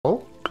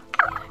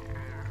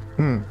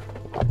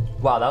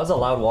Wow, that was a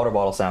loud water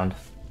bottle sound.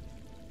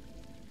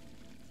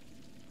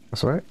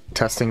 That's right.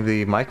 Testing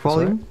the mic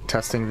volume. Right.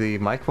 Testing the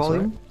mic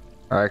volume.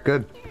 Right. Alright,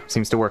 good.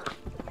 Seems to work.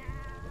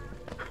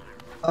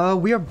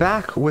 We are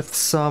back with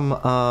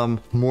some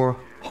more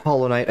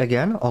Hollow Knight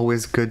again.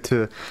 Always good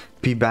to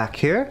be back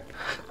here.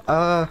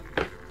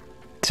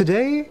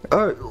 Today,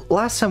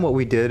 last time what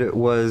we did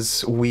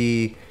was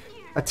we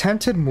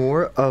attempted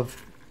more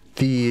of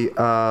the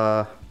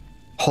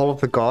Hall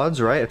of the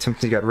Gods, right?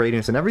 Attempting to get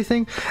radiance and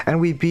everything,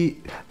 and we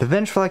beat the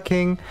Vengefly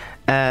King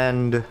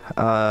and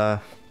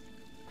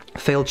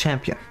failed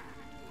champion.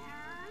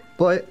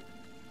 But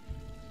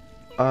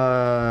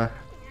I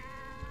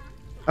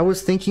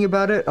was thinking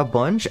about it a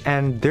bunch,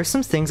 and there's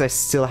some things I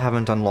still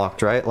haven't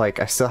unlocked, right? Like,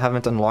 I still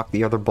haven't unlocked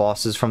the other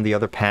bosses from the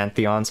other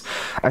pantheons.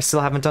 I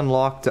still haven't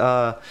unlocked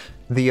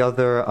the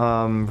other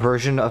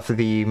version of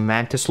the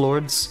Mantis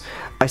Lords.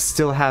 I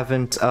still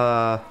haven't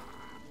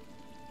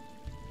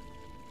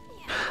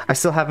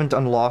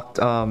unlocked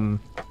oh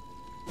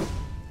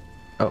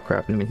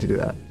crap, I didn't mean to do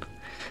that.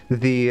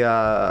 The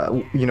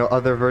you know,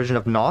 other version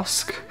of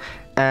Nosk,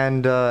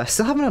 and I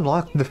still haven't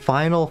unlocked the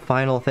final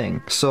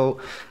thing.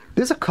 So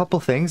there's a couple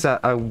things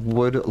that I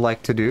would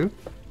like to do.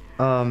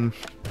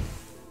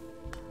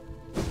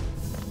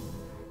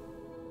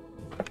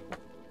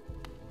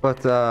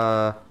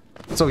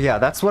 So yeah,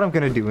 that's what I'm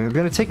gonna do. I'm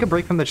gonna take a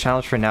break from the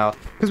challenge for now,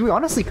 because we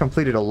honestly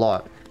completed a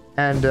lot.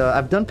 And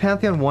I've done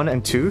Pantheon 1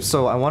 and 2,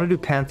 so I want to do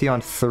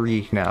Pantheon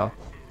 3 now.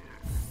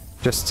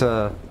 Just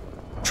to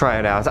try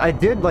it out. I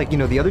did, like, you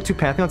know, the other two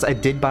Pantheons I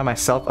did by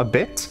myself a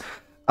bit.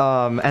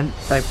 And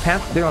like,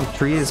 Pantheon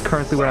 3 is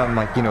currently what I'm,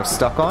 like, you know,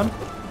 stuck on.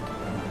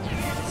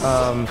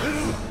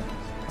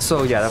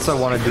 So yeah, that's what I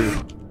want to do.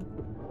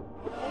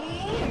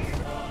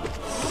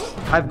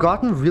 I've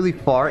gotten really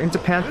far into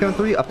Pantheon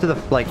 3, up to the,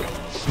 like,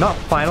 not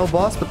final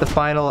boss, but the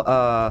final,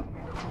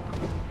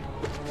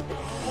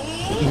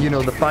 you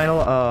know, the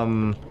final,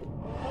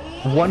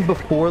 one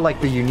before, like,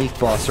 the unique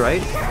boss,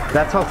 right?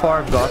 That's how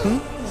far I've gotten.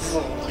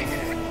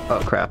 Oh,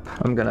 crap.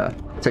 I'm gonna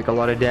take a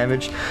lot of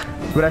damage.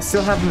 But I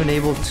still haven't been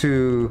able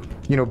to,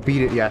 you know,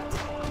 beat it yet.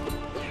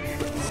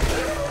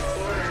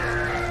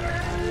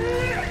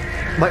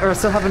 Like, or I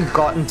still haven't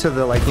gotten to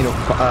the, like, you know,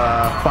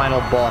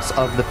 final boss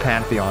of the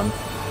Pantheon.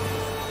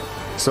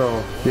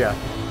 So, yeah.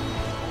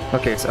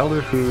 Okay, it's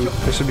Elder Fu.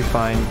 This should be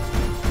fine.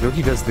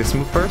 Yogi does this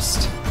move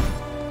first.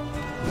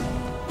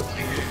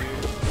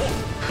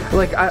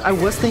 Like, I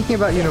was thinking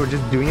about, you know,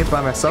 just doing it by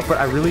myself, but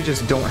I really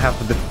just don't have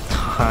the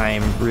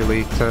time,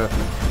 really, to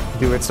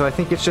do it. So I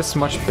think it's just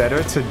much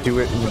better to do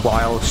it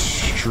while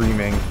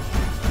streaming.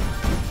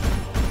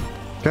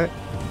 Okay.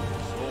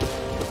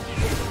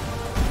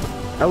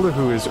 Elder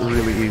Fu is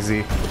really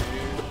easy.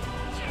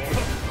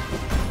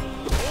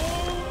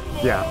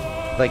 Yeah,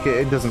 like,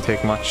 it doesn't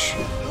take much.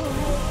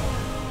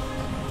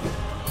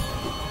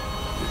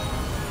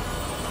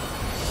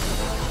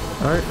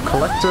 Alright,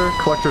 Collector.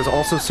 Collector is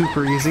also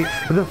super easy.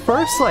 The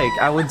first, like,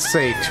 I would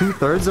say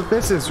 2/3 of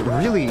this is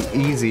really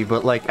easy,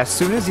 but, like, as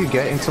soon as you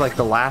get into, like,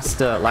 the last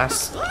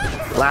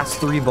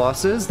three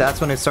bosses, that's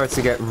when it starts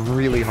to get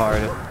really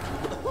hard.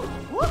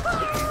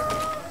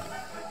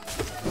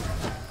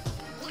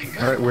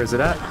 Alright, where's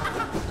it at?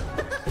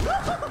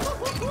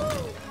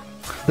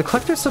 The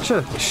Collector is such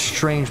a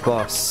strange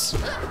boss.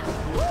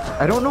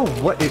 I don't know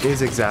what it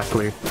is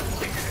exactly.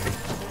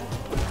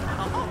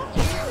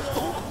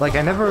 Like,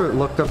 I never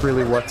looked up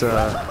really what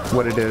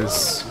it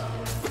is.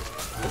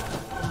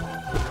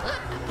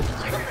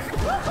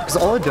 Because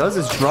all it does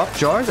is drop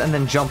jars and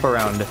then jump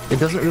around. It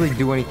doesn't really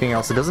do anything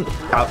else. It doesn't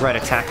outright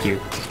attack you.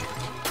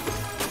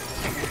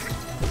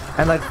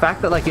 And like, the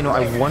fact that, like, you know,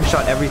 I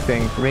one-shot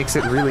everything makes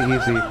it really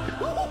easy.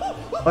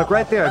 Like,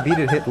 right there, I beat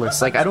it hitless.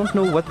 Like, I don't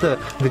know what the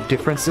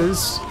difference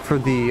is for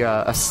the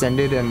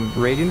Ascended and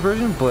Radiant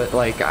version, but,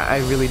 like, I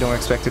really don't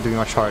expect it to be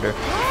much harder.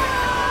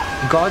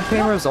 God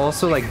Tamer is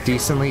also, like,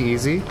 decently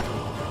easy.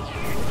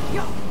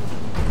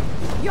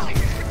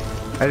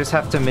 I just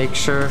have to make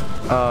sure,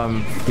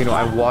 you know,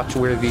 I watch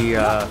where the,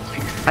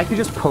 I can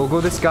just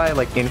pogo this guy,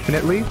 like,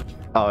 infinitely.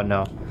 Oh,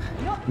 no.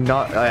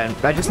 Not,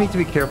 I just need to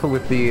be careful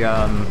with the,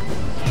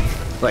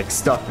 like,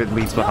 stuff it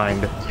leaves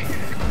behind.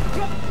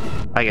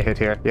 I get hit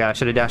here. Yeah, I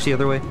should have dashed the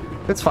other way.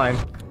 It's fine.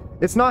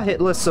 It's not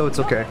hitless, so it's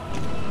okay.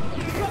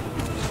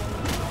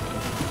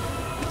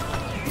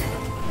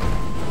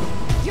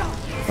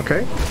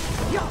 Okay.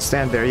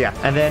 Stand there, yeah.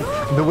 And then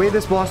the way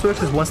this boss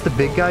works is once the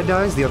big guy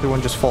dies, the other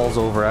one just falls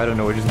over. I don't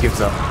know, it just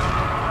gives up.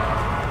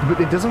 But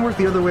it doesn't work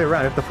the other way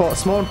around. If the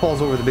small one falls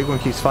over, the big one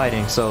keeps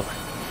fighting. So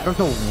I don't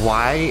know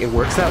why it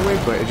works that way,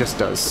 but it just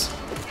does.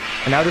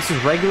 And now this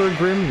is regular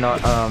Grim,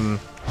 not,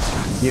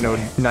 you know,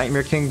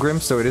 Nightmare King Grim,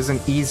 so it is an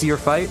easier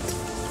fight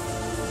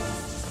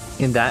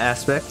in that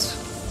aspect.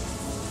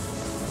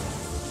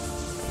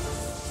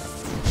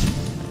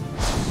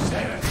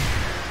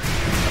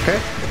 Okay.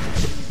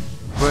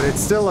 But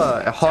it's still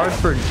hard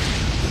for...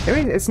 I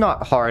mean, it's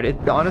not hard.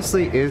 It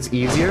honestly is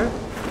easier.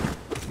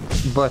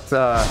 But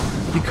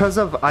because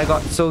of I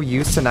got so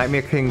used to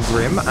Nightmare King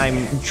Grim,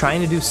 I'm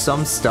trying to do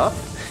some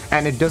stuff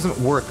And it doesn't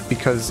work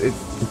because it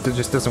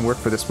just doesn't work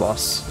for this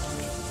boss.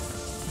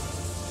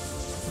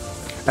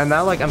 And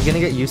now, like, I'm gonna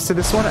get used to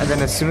this one, and then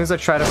as soon as I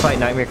try to fight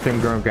Nightmare Cream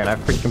Grim again,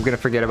 I'm gonna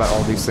forget about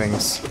all these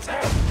things.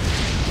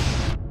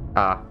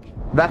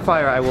 That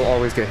fire I will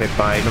always get hit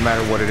by, no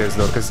matter what it is,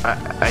 though, because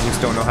I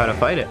just don't know how to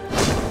fight it.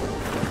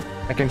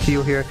 I can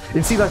heal here.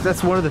 And see, like,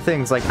 that's one of the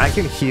things, like, I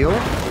can heal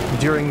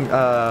during,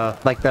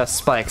 like, the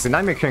spikes. And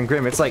Nightmare Cream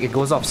Grim, it's like, it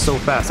goes off so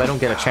fast, I don't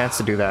get a chance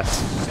to do that.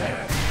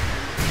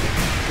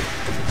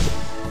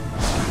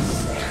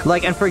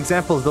 Like, and for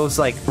example, those,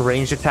 like,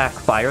 ranged attack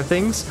fire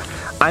things,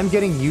 I'm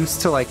getting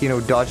used to, like, you know,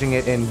 dodging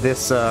it in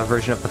this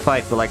version of the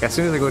fight, but, like, as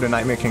soon as I go to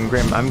Nightmare King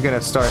Grim, I'm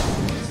gonna start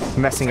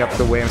messing up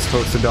the way I'm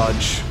supposed to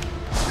dodge.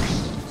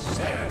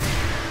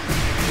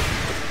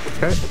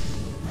 Okay.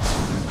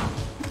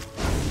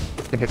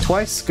 Can hit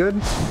twice,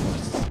 good.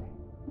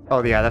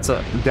 Oh yeah, that's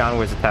a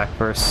downwards attack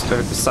first, or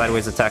it's a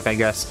sideways attack, I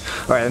guess.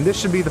 Alright, and this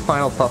should be the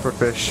final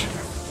pufferfish.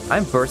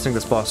 I'm bursting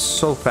this boss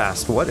so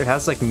fast. What? It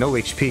has, like, no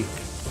HP.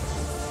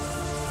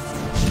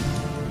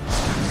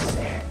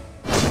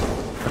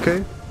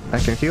 Okay, I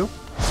can heal.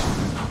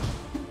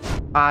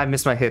 I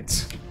missed my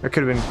hit. I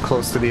could have been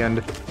close to the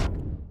end.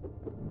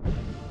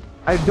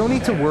 I don't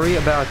need to worry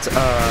about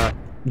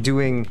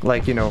doing,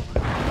 like, you know,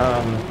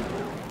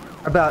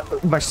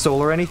 about my soul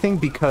or anything,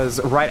 because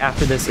right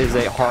after this is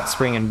a hot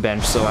spring and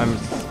bench, so I'm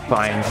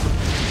fine.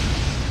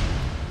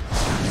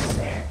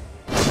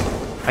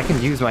 I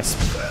can use my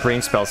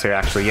range spells here,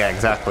 actually. Yeah,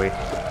 exactly.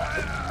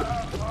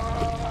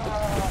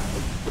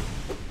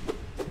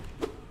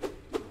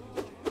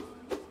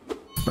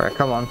 Alright,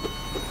 come on.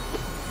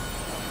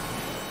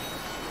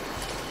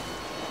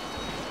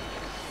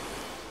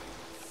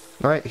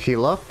 Alright,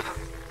 heal up.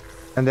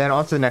 And then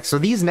on to the next. So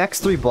these next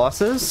three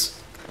bosses,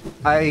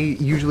 I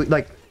usually,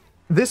 like,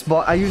 this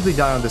boss, I usually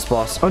die on this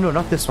boss. Oh no,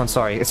 not this one,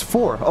 sorry. It's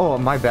 4. Oh,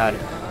 my bad.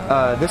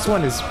 This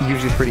one is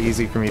usually pretty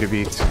easy for me to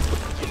beat.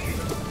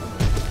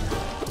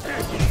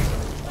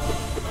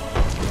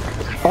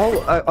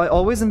 I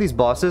always in these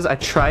bosses, I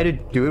try to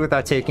do it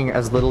without taking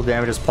as little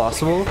damage as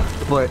possible,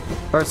 but,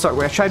 or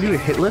sorry, I try to do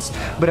it hitless,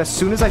 but as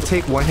soon as I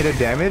take one hit of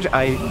damage,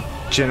 I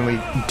generally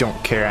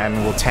don't care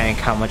and will tank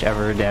how much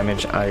ever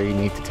damage I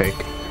need to take.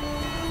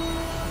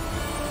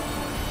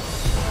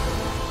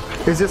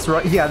 Is this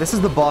right? Yeah, this is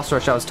the boss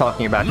rush I was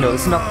talking about. No,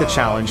 this is not the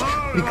challenge,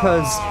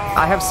 because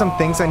I have some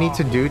things I need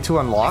to do to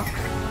unlock.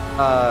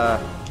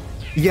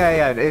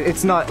 Yeah,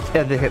 it's not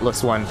the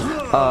hitless one.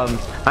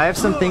 I have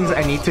some things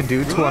I need to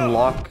do to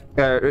unlock,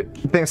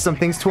 some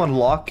things to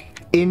unlock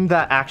in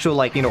that actual,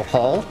 like, you know,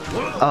 hall.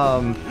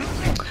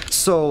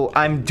 So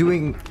I'm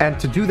doing, and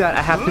to do that,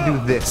 I have to do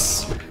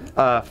this.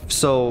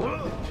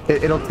 So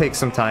it'll take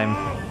some time.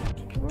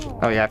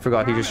 Oh yeah, I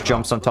forgot he just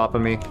jumps on top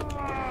of me.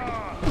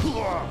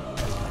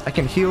 I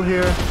can heal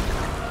here.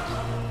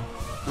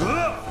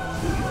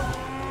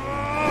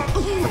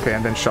 Okay,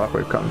 and then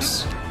Shockwave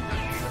comes.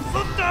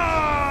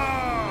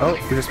 Oh,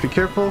 just be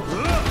careful.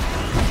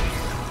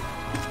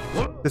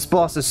 This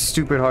boss is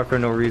stupid hard for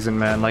no reason,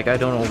 man. Like, I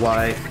don't know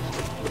why.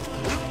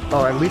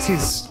 Oh, at least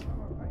he's...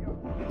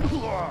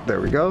 There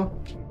we go.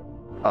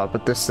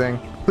 But this thing...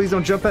 Please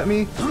don't jump at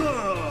me.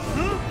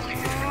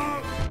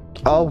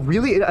 Oh,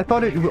 really? I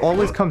thought it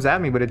always comes at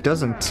me, but it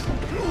doesn't.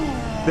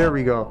 There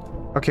we go.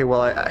 Okay,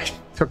 well, I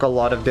took a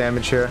lot of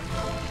damage here.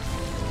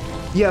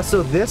 Yeah,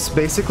 so this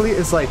basically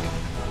is like...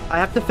 I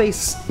have to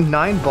face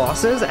 9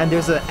 bosses, and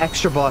there's an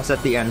extra boss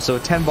at the end, so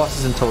 10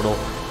 bosses in total,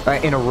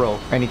 in a row,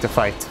 I need to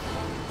fight.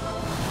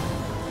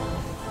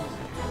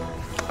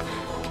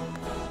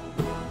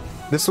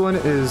 This one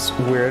is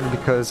weird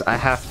because I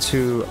have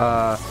to,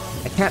 I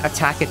can't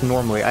attack it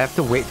normally. I have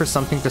to wait for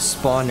something to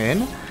spawn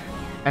in,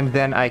 and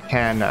then I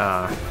can,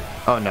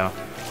 oh no.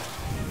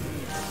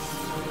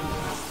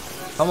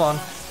 Come on.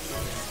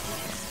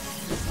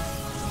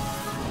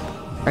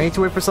 I need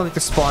to wait for something to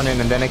spawn in,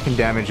 and then I can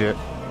damage it.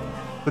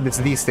 But it's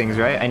these things,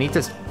 right? I need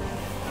to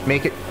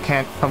make it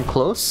can't come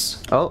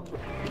close. Oh.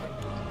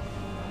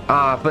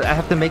 But I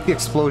have to make the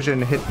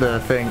explosion hit the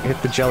thing,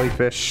 hit the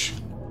jellyfish.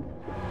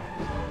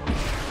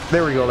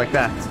 There we go, like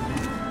that.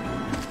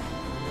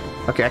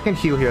 Okay, I can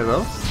heal here,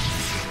 though.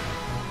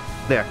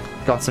 There.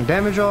 Got some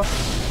damage off.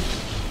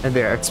 And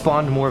there, it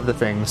spawned more of the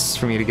things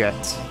for me to get.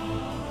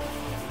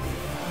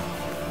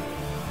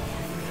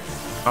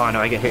 Oh no,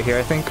 I get hit here,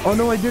 I think. Oh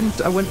no, I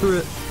didn't. I went through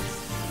it.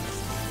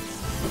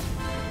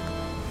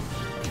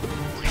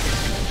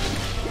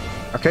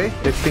 Okay,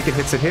 I think it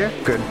hits it here.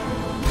 Good.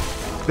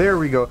 There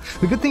we go.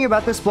 The good thing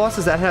about this boss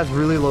is that it has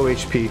really low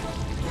HP.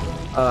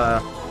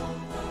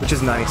 Which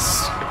is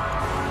nice.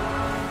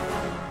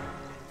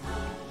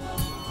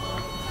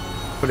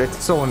 But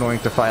it's so annoying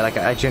to fight. Like,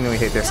 I genuinely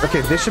hate this.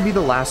 Okay, this should be the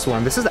last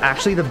one. This is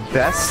actually the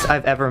best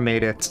I've ever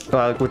made it.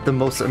 With the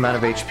most amount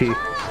of HP.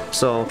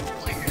 So...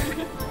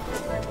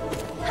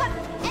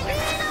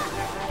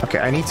 Okay,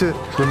 I need to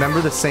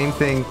remember the same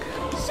thing.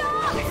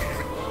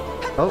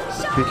 Oh,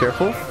 be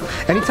careful.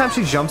 Anytime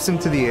she jumps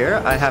into the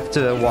air, I have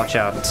to watch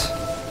out.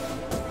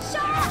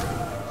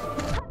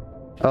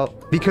 Oh,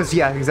 because,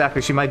 yeah,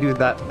 exactly, she might do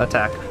that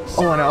attack.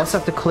 Oh, and I also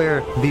have to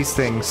clear these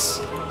things.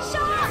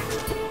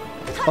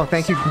 Oh,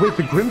 thank you. Wait,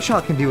 the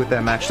Grimshot can deal with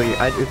them, actually.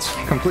 It's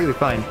completely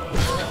fine.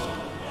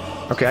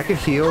 Okay, I can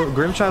heal.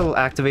 Grimshot will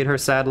activate her,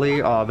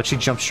 sadly. Oh, but she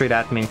jumped straight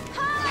at me.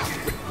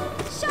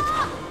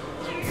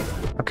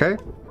 Okay.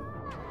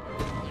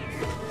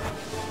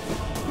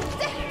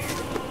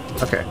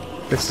 Okay,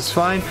 this is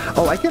fine.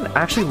 Oh, I can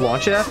actually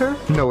launch it at her?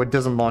 No, it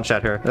doesn't launch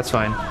at her. That's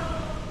fine.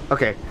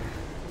 Okay.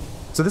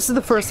 So this is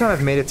the first time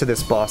I've made it to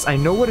this boss. I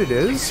know what it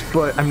is,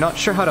 but I'm not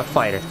sure how to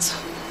fight it.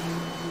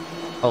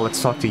 Oh,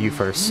 let's talk to you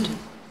first.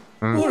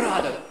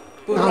 Thou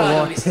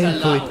art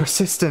painfully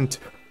persistent.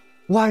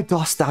 Why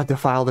dost thou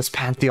defile this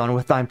pantheon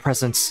with thine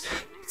presence?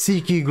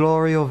 Seek ye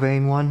glory, O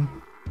vain one?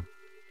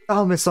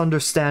 Thou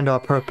misunderstand our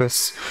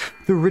purpose.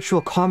 Through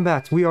ritual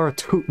combat, we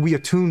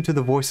attune to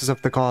the voices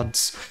of the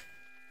gods.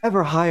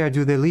 Ever higher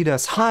do they lead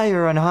us,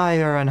 higher and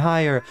higher and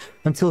higher,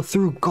 until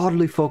through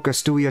godly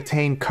focus do we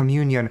attain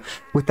communion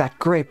with that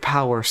great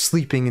power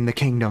sleeping in the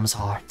kingdom's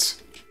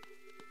heart.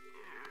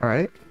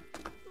 Alright.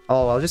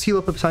 Oh, I'll just heal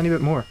up a tiny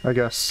bit more, I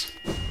guess.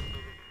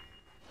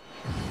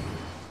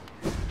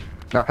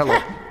 Oh,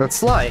 hello. That's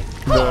Sly,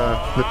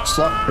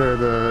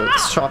 the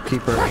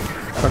shopkeeper.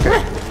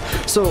 Okay.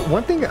 So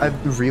one thing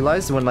I've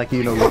realized when, like,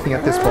 you know, looking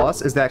at this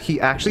boss is that he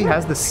actually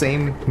has the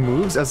same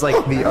moves as,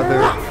 like, the other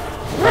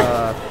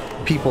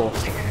people.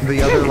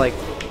 The other, like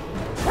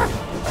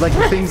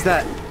the things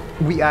that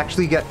we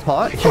actually get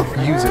taught,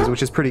 he uses,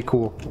 which is pretty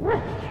cool.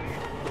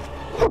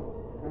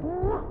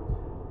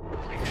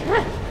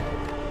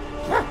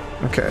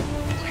 Okay.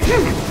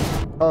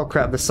 Oh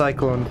crap, the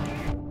cyclone.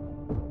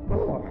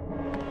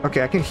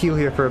 Okay, I can heal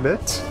here for a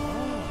bit.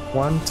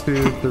 1,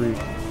 2, 3.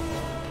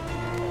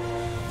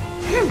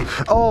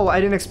 Oh, I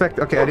didn't expect...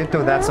 Okay, I didn't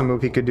know that's a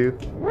move he could do.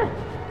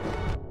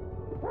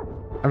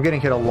 I'm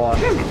getting hit a lot.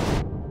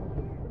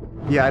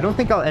 Yeah, I don't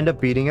think I'll end up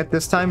beating it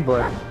this time,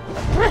 but...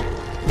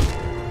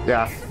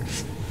 Yeah.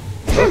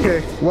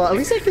 Okay, well, at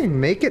least I can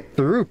make it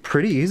through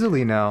pretty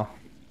easily now.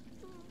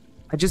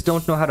 I just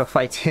don't know how to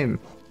fight him.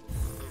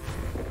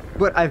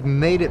 But I've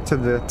made it to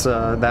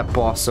that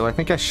boss, so I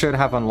think I should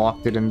have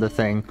unlocked it in the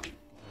thing.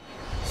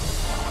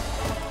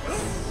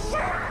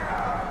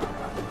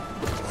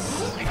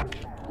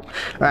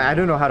 I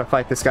don't know how to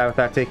fight this guy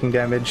without taking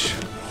damage.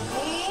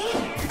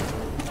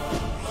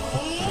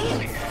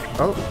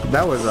 Oh,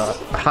 that was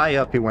high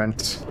up he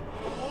went.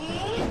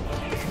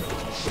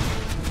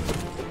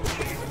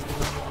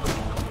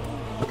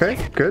 Okay,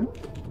 good.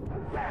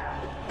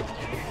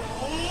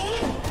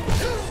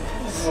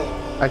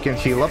 I can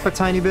heal up a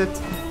tiny bit.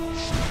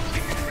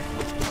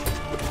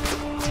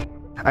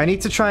 I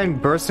need to try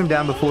and burst him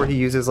down before he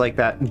uses, like,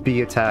 that B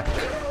attack.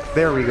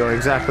 There we go,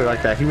 exactly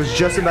like that. He was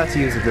just about to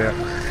use it there.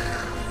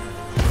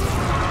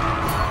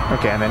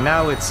 Okay, and then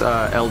now it's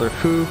Elder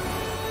Fu.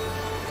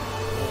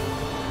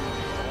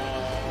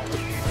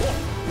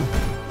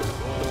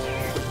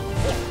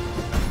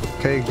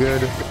 Okay,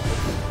 good.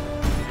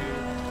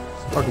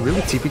 Oh,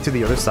 really TP to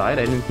the other side?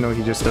 I didn't know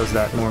he just does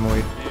that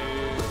normally.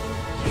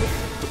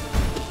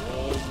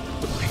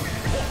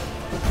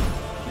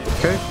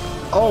 Okay.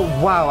 Oh,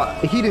 wow.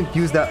 He didn't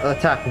use that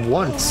attack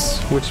once,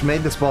 which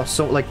made this boss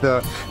so, like,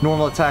 the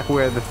normal attack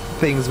where the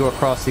things go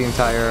across the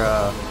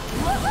entire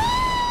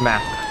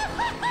map.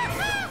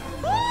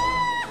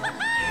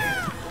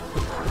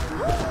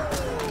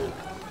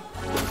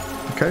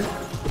 Okay.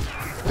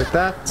 Like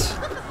that.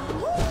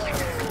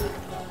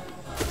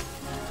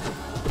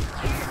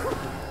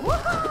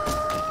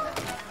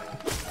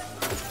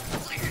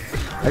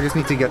 I just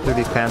need to get through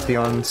these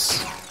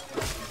pantheons.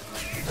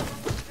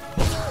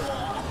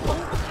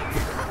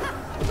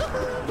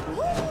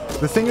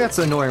 The thing that's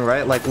annoying,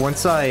 right? Like,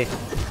 once I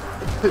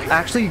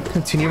actually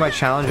continue my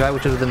challenge, right,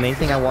 which is the main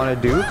thing I want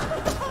to do,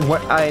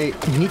 what I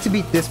need to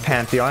beat this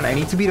pantheon, I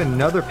need to beat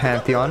another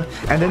pantheon,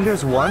 and then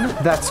there's one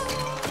that's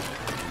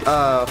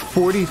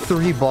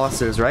 43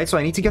 bosses, right? So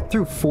I need to get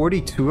through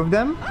 42 of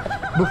them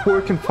before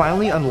it can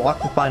finally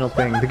unlock the final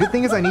thing. The good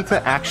thing is I need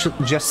to actually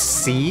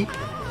just see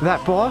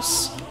that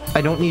boss. I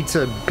don't need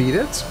to beat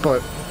it,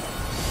 but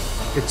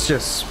it's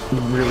just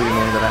really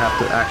annoying that I have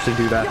to actually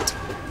do that.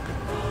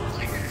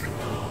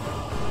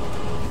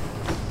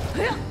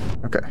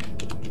 Okay.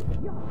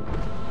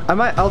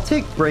 I'll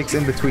take breaks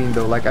in between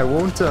though, like I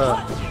won't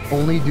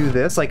only do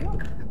this. Like,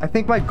 I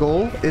think my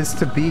goal is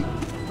to beat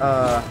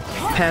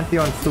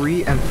Pantheon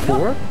 3 and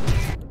 4.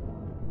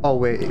 Oh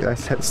wait, I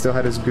still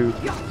had his goo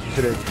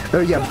today. Oh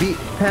yeah, beat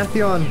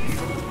Pantheon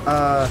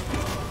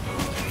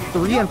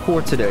 3 and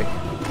 4 today.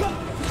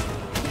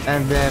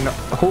 And then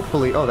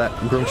hopefully, oh, that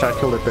Grimshot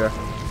killed it there.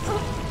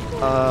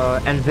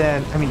 And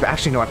then, I mean,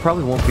 actually no, I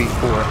probably won't beat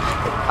 4.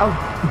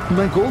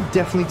 My goal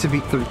definitely to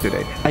beat 3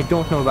 today. I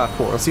don't know about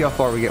 4. I'll see how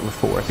far we get with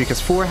 4, because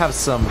 4 has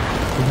some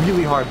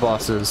really hard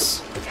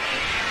bosses.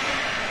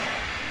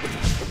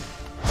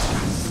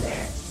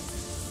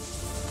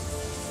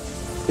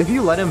 If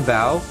you let him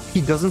bow,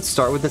 he doesn't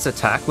start with this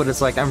attack, but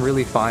it's like, I'm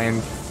really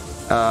fine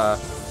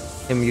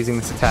him using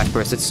this attack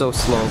first. It's so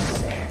slow.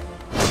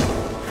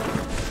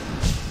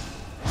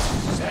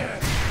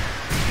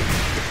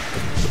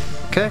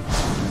 Okay.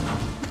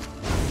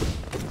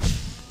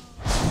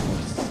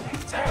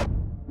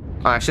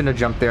 Oh, I shouldn't have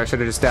jumped there. I should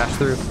have just dashed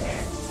through.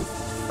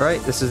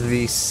 Alright, this is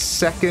the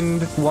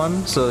second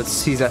one, so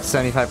he's at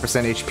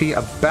 75% HP.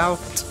 About...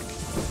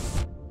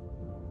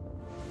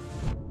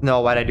 No,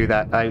 why'd I do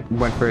that? I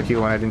went for a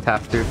heal when I didn't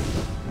have to.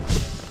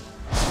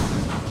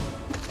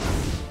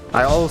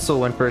 I also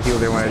went for a heal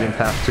there when I didn't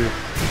have to.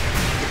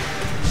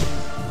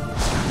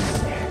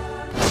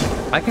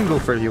 I can go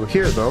for a heal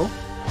here, though.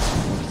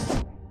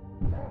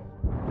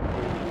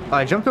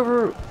 I jumped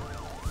over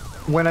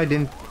when I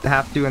didn't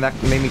have to, and that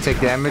made me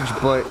take damage,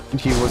 but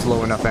he was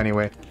low enough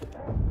anyway.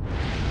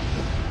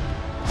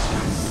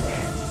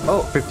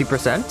 Oh,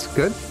 50%.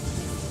 Good.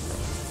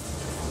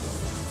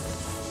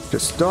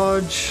 Just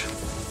dodge.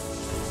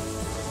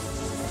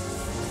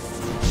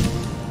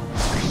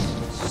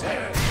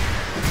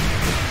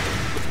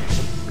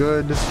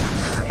 Good.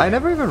 I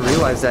never even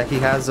realized that he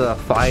has a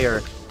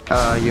fire,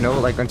 you know,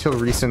 like until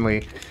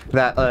recently.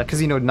 That, cause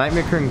you know,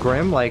 Nightmaker and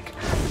Grim, like,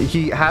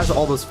 he has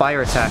all those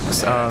fire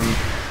attacks,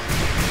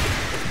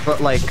 but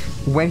like,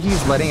 when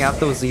he's letting out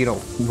those, you know,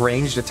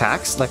 ranged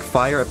attacks, like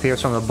fire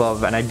appears from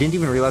above, and I didn't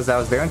even realize that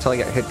was there until I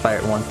got hit by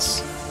it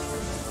once.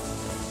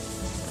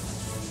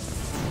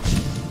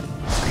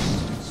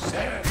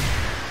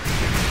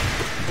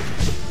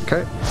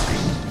 Okay.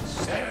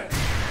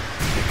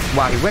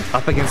 Wow, he went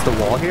up against the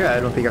wall here? I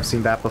don't think I've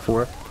seen that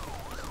before.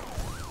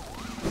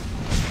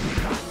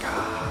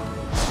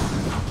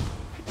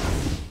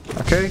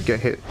 Okay, get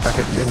hit. I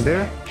hit in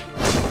there.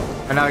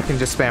 And now I can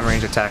just spam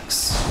range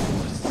attacks.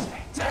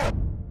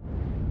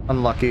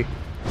 Unlucky.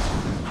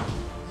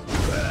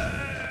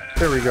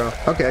 There we go.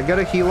 Okay, I got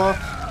a heal off.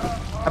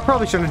 I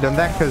probably shouldn't have done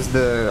that because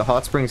the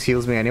Hot Springs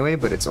heals me anyway,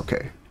 but it's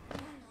okay.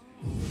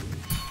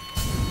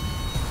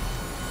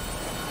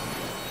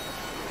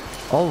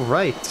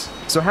 Alright.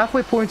 So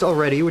halfway point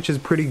already, which is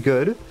pretty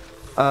good.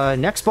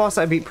 Next boss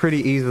I beat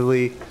pretty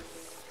easily.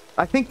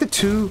 I think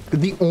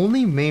the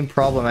only main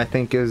problem I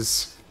think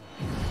is...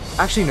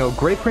 Actually no,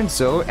 Grey Prince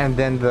Zoe and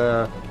then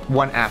the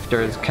one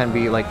after can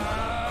be like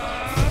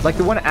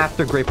the one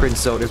after Grey Prince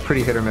Zoe is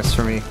pretty hit or miss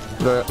for me.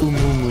 The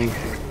Umumu.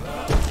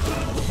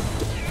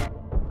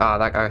 Ah,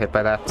 that got hit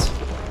by that.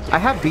 I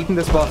have beaten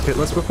this boss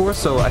hitless before,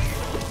 so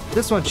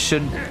this one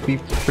should be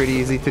pretty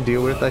easy to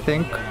deal with, I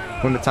think,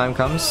 when the time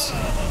comes.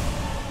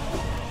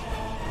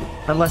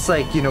 Unless,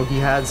 like, you know, he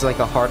has, like,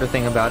 a harder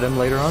thing about him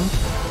later on.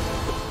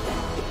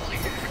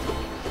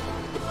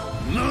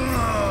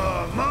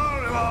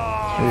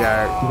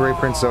 Yeah, Grey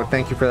Prince Zoe,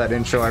 thank you for that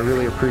intro. I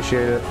really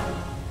appreciate it.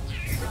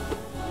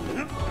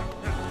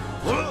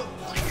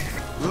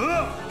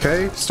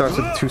 Okay, starts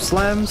with 2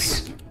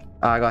 slams.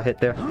 I got hit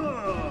there.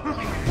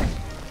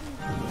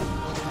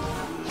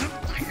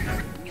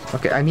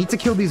 Okay, I need to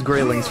kill these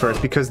Greylings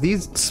first, because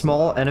these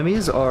small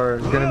enemies are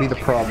gonna be the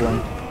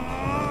problem.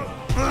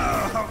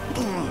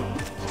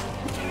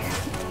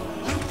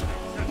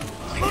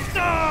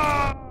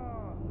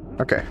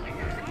 Okay.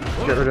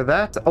 Get rid of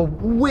that. Oh,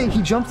 wait,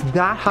 he jumped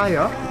that high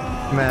up?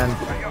 Man.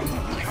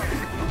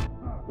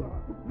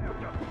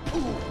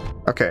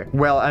 Okay,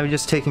 well, I'm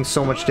just taking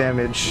so much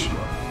damage.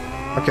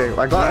 Okay,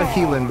 I got a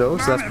heal in though,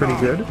 so that's pretty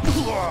good.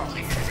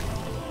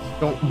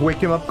 Don't wake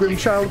him up,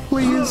 Grimchild,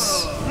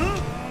 please.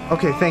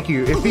 Okay, thank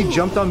you. If he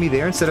jumped on me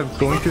there instead of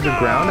going through the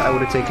ground, I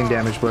would have taken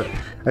damage, but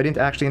I didn't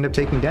actually end up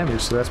taking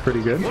damage, so that's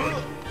pretty good.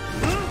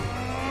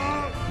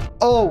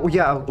 Oh,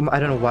 yeah, I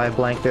don't know why I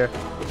blanked there.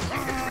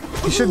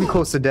 He should be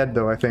close to dead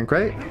though, I think,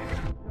 right?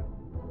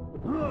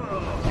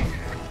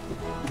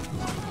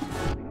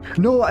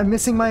 No, I'm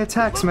missing my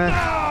attacks, man.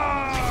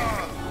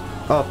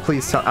 Oh,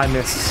 please, I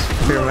missed.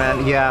 Fear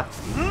Man, yeah.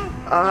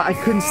 I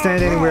couldn't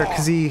stand anywhere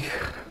because he...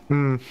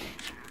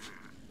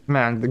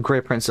 Man, the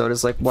Grey Prince Zoe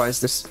is like, why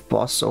is this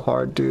boss so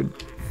hard, dude?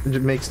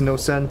 It makes no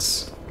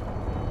sense.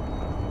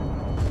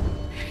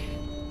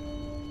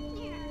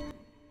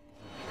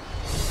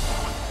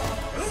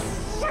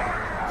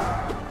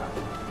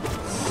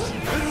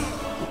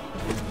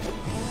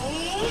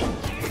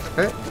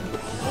 Okay.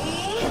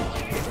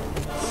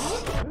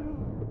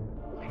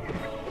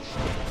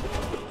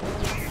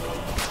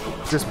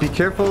 Just be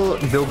careful,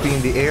 they'll be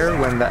in the air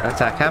when that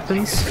attack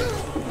happens.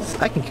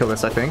 I can kill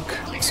this, I think,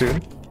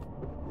 soon.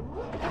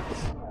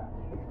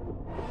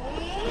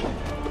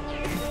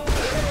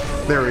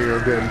 There we go,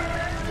 good.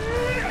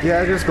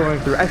 Yeah, just going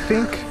through. I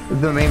think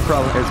the main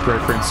problem is Grey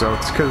Prince Zoe,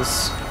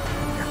 because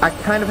I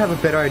kind of have a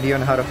better idea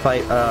on how to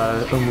fight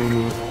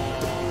Umumu.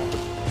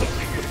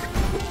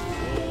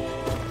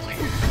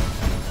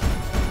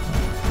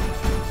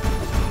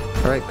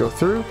 Alright, go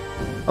through.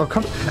 Oh,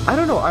 come... I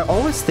don't know, I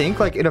always think,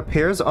 like, it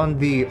appears on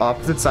the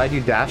opposite side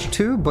you dash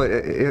to, but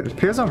it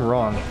appears I'm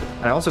wrong.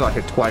 And I also got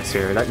hit twice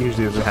here, that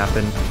usually doesn't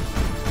happen.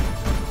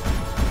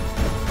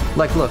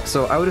 Like, look,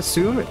 so I would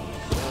assume...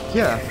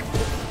 Yeah.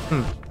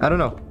 I don't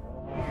know.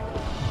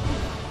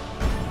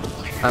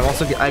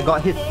 I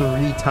got hit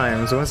 3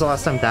 times. When was the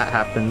last time that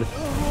happened?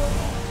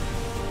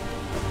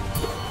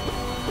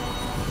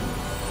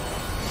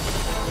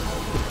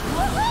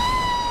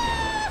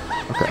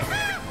 Okay.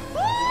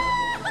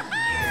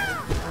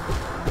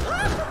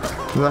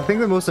 I think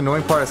the most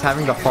annoying part is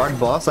having the hard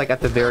boss like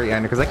at the very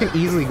end, because I can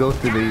easily go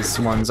through these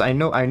ones. I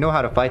know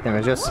how to fight them.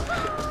 It's just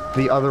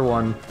the other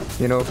one,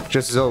 you know,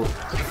 just Zoe.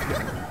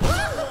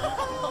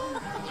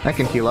 I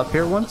can heal up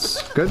here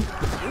once. Good.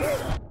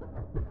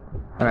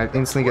 And I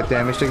instantly get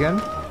damaged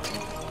again.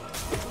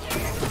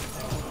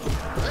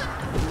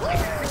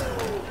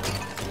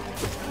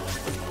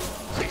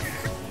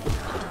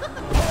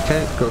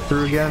 Okay, go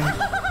through again.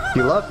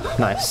 Heal up.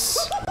 Nice.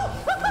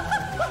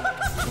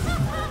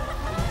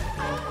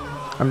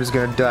 I'm just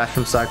gonna dash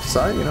from side to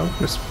side, you know,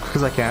 just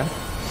because I can.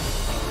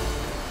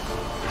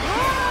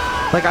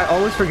 Like, I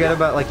always forget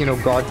about, like, you know,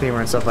 God Tamer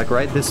and stuff, like,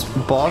 right? This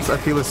boss, I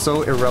feel, is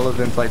so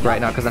irrelevant, like, right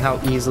now, because of how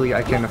easily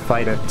I can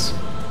fight it.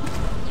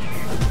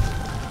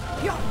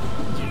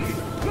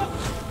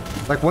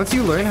 Like, once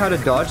you learn how to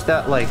dodge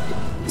that, like,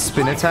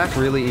 spin attack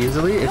really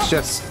easily, it's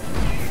just...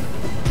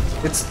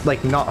 It's,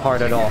 like, not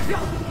hard at all.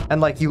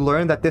 And, like, you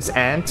learn that this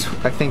ant,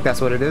 I think that's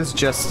what it is,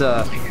 just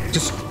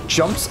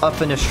jumps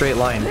up in a straight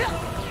line.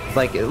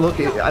 Like, look,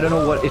 I don't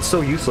know what, it's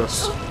so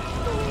useless.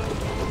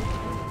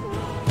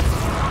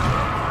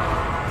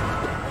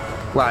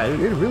 Wow, it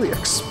really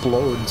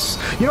explodes.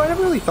 You know, I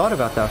never really thought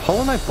about that.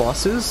 Hollow Knight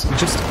bosses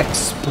just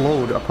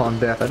explode upon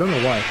death. I don't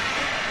know why.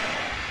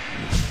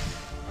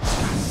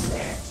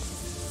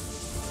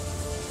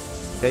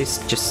 Okay,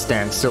 just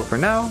stand still for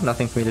now.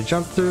 Nothing for me to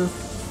jump through.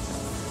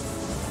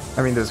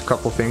 I mean, there's a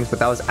couple things, but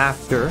that was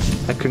after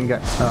I couldn't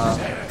get,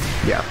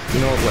 yeah,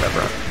 you know what,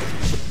 whatever.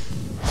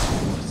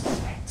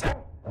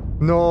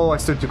 No, I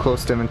stood too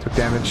close to him and took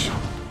damage.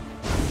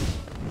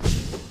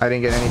 I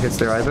didn't get any hits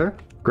there either.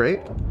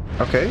 Great.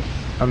 Okay.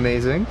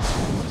 Amazing.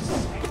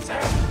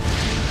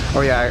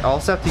 Oh yeah, I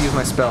also have to use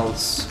my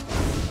spells.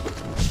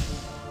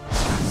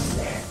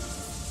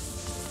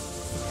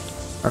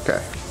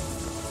 Okay.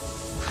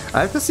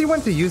 I have to see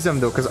when to use them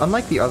though, because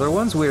unlike the other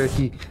ones where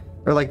he...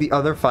 Or like the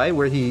other fight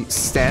where he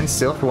stands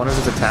still for one of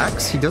his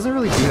attacks, he doesn't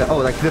really do that. Oh,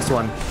 like this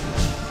one.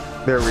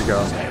 There we go.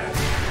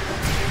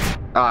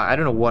 I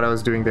don't know what I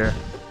was doing there.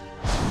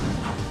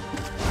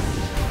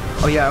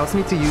 Oh yeah, I also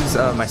need to use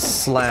my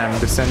slam,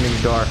 Descending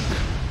Dark.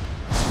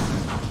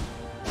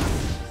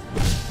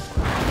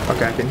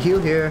 Okay, I can heal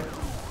here.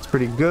 It's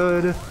pretty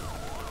good.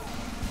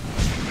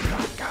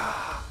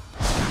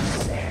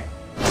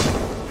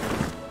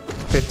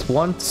 Hit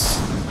once.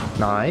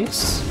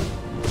 Nice.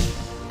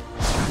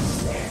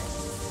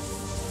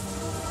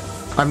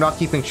 I'm not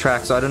keeping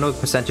track, so I don't know the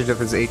percentage of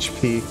his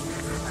HP.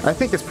 I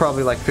think it's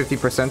probably like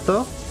 50%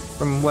 though,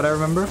 from what I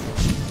remember.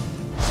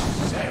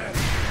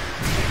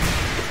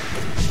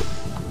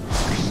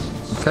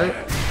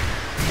 Okay.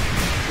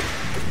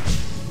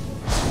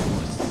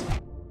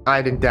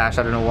 I didn't dash,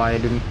 I don't know why I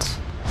didn't.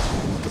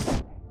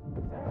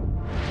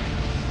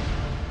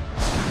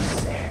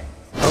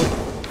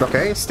 Oh,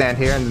 okay, stand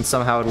here and then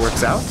somehow it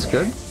works out.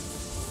 Good.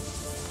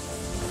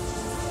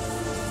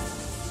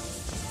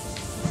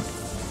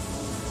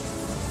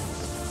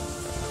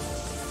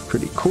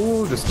 Pretty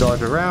cool, just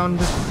dodge around.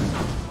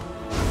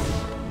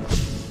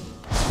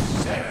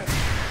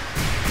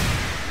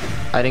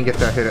 I didn't get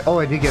that hit. Oh,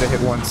 I did get a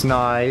hit once.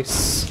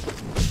 Nice.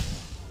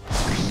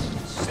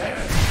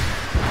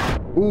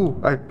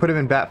 Ooh, I put him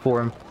in bat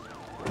form.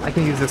 I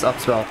can use this up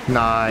spell.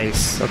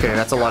 Nice. Okay,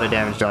 that's a lot of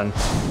damage done.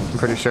 I'm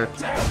pretty sure.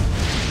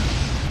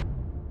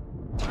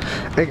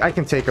 I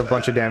can take a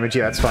bunch of damage.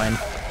 Yeah, that's fine.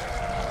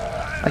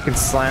 I can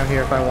slam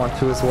here if I want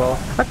to as well.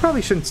 I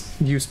probably shouldn't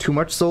use too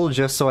much soul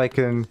just so I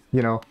can,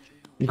 you know,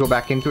 go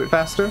back into it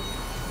faster.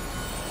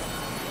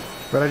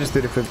 But I just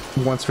did it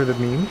once for the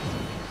meme.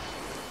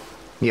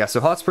 Yeah,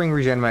 so Hot Spring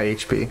regen my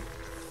HP.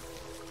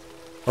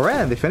 Alright,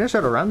 and they finished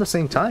at around the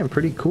same time.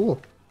 Pretty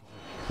cool.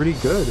 Pretty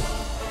good.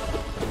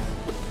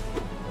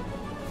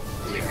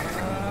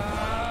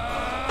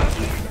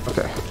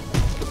 Okay.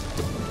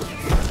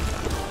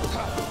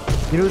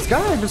 You know, this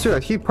guy, I just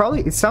realized, he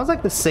probably, it sounds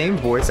like the same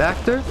voice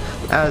actor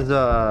as,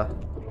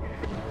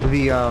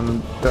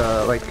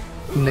 like,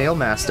 Nail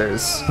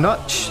Masters.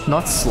 Not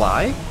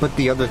Sly, but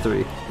the other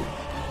three.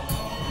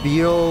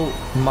 Theo,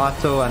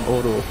 Mato, and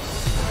Oro.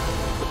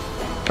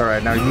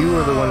 Alright, now you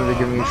are the one that's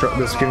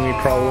giving me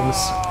problems.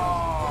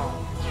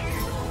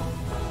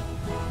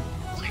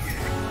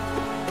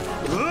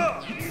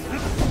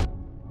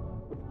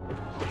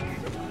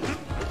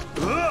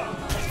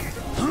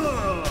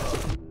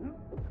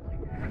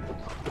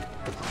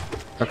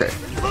 Okay.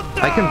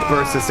 I can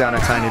burst this down a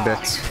tiny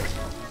bit.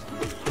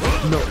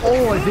 No.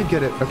 Oh, I did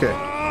get it. Okay.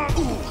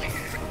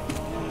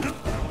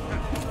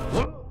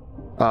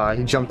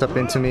 He jumped up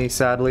into me,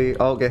 sadly.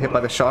 Oh, get hit by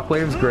the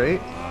shockwaves.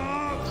 Great.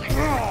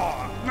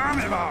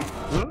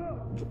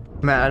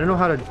 Man, I don't know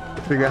how to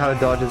figure out how to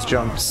dodge his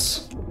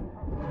jumps.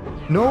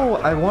 No,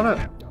 I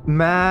wanna...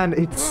 Man,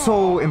 it's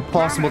so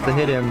impossible to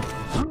hit him.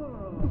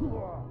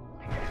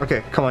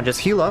 Okay, come on, just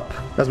heal up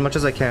as much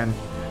as I can.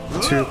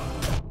 2.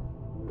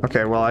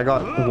 Okay, well, I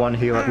got 1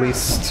 heal at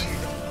least.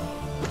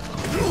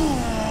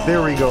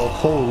 There we go.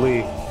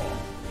 Holy.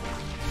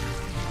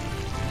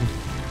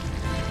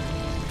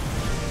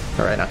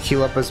 Alright, now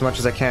heal up as much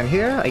as I can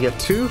here. I get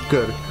 2.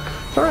 Good.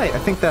 Alright, I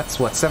think that's,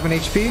 what, 7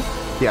 HP?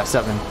 Yeah,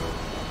 7.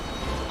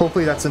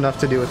 Hopefully that's enough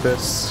to deal with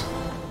this.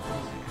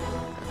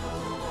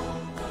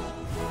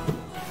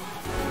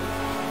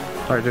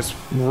 Alright, just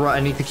run. I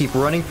need to keep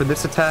running for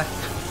this attack.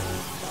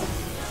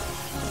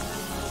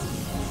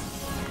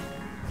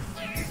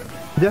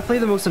 Definitely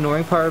the most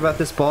annoying part about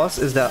this boss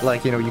is that,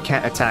 like, you know, you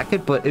can't attack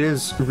it, but it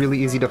is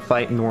really easy to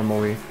fight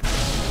normally.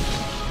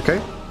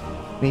 Okay.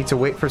 Need to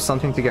wait for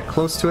something to get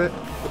close to it.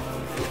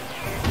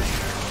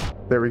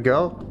 There we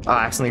go. Ah,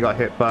 I accidentally got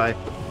hit by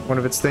one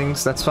of its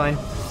things. That's fine.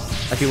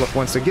 I heal up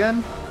once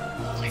again.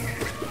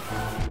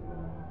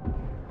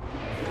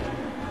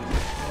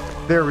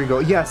 There we go.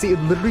 Yeah, see, it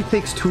literally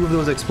takes 2 of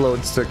those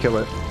explodes to kill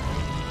it.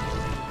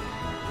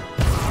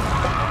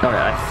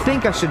 Alright, I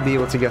think I should be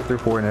able to get through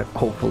Hornet,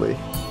 hopefully.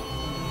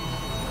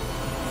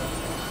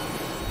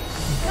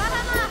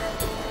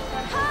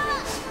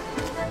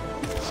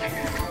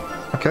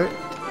 Okay.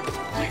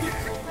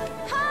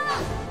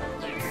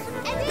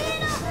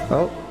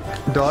 Oh,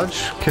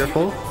 dodge,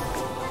 careful.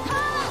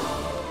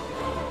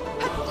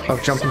 Oh,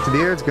 jump into the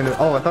air, it's gonna...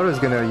 Oh, I thought it was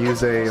gonna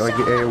use a, like,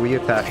 the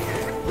AoE attack.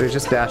 It was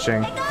just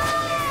dashing.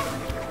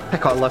 I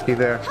got lucky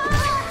there.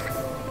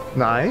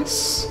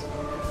 Nice.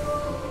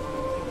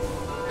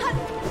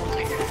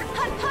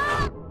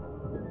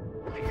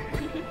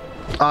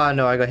 Ah,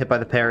 no, I got hit by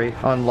the parry.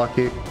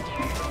 Unlucky.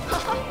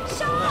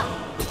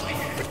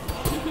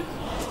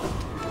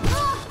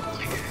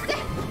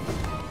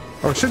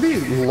 Oh, it should be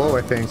low,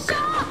 I think.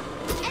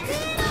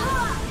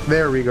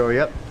 There we go,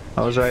 yep.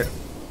 I was right.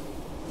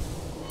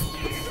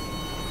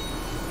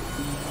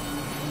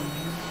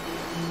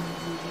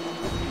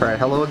 Alright,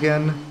 hello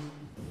again.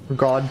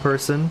 God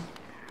person.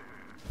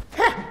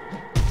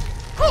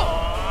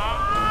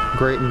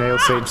 Great nail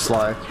sage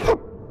sly.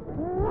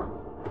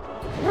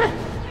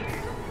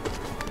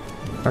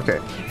 Okay.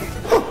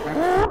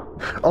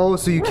 Oh,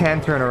 so you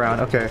can turn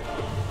around, okay.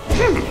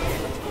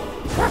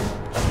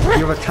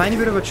 You have a tiny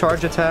bit of a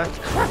charge attack.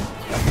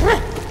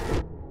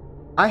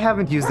 I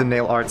haven't used the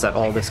nail arts at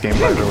all this game,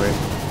 by the way.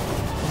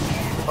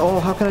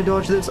 Oh, how can I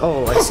dodge this?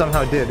 Oh, I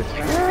somehow did.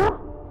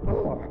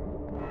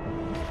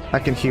 I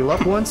can heal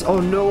up once.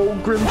 Oh no,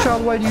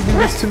 Grimchild, why do you do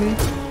this to me?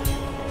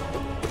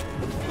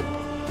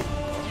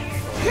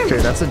 Okay,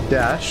 that's a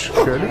dash.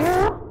 Good.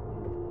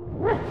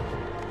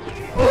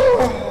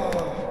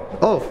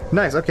 Oh,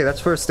 nice. Okay, that's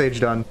first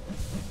stage done.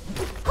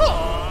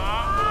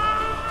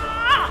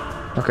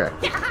 Okay.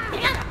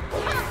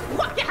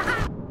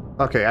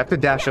 Okay, I have to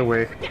dash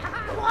away.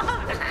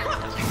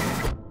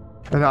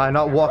 And I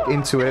not walk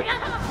into it.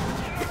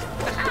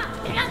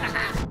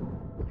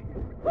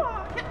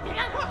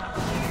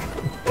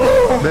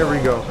 There we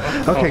go.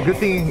 Okay, good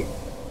thing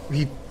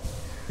he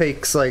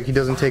takes, like, he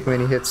doesn't take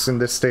many hits in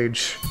this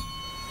stage.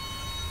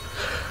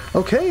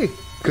 Okay,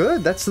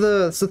 good. That's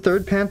the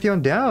third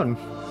Pantheon down.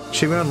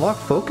 Achievement unlocked.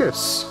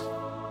 Focus.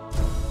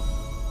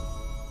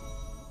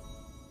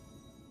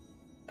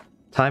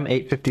 Time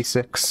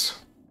 8:56.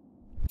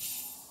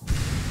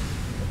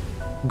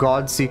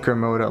 God Seeker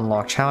mode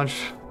unlocked. Challenge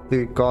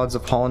the gods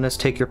of hollowness.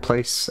 Take your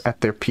place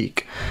at their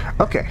peak.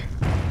 Okay.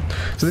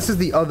 So this is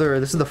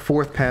the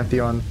fourth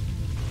Pantheon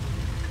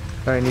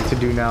that I need to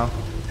do now.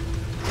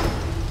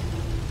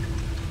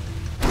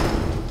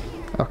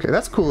 Okay,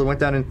 that's cool. It went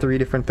down in 3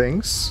 different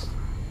things.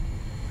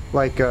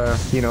 Like,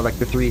 you know, like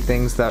the 3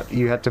 things that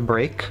you had to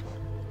break.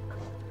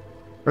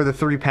 Or the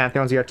 3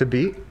 Pantheons you had to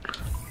beat.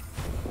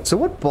 So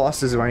what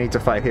bosses do I need to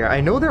fight here? I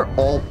know they're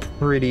all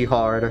pretty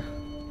hard,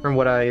 from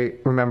what I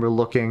remember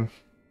looking.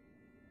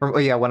 Oh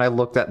yeah, when I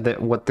looked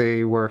at what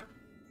they were.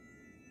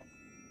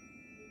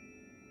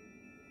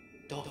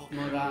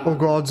 O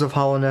gods of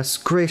hollowness,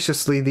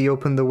 graciously thee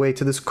open the way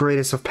to this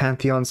greatest of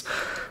pantheons.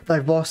 Thy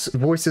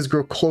voices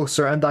grow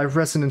closer, and thy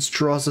resonance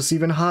draws us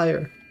even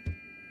higher.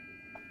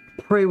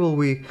 Pray will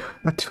we,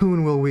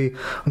 attune will we,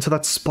 until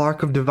that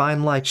spark of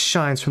divine light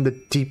shines from the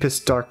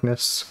deepest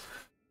darkness.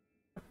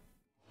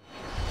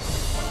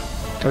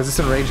 Oh, is this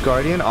in Rage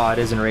Guardian? Oh, it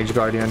is in Rage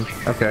Guardian.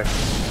 Okay.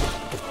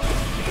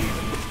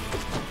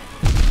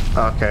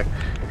 Okay.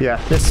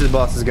 Yeah, this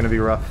boss is gonna be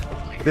rough.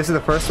 This is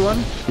the first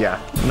one? Yeah.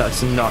 No,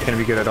 it's not gonna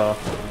be good at all.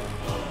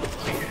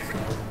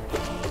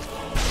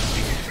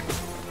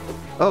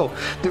 Oh,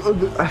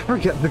 I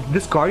forget.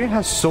 This Guardian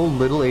has so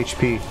little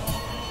HP.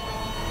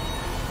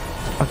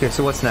 Okay,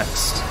 so what's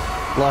next?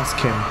 Lost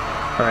Kin.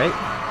 Alright.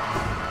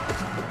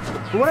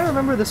 From what I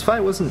remember, this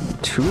fight wasn't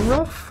too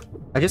rough.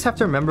 I just have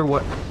to remember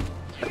what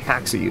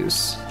attacks you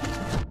use.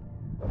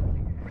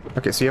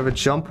 Okay, so you have a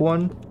jump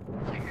one.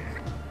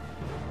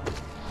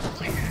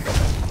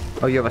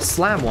 Oh, you have a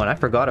slam one. I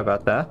forgot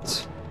about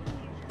that.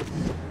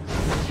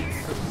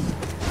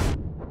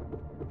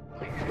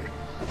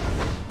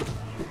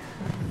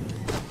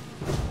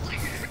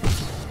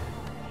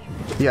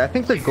 Yeah, I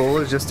think the goal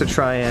is just to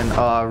try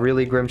and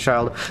really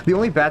Grimchild. The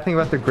only bad thing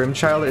about the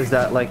Grimchild is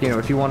that, like, you know,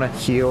 if you want to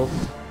heal,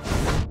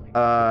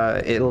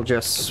 it'll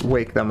just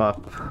wake them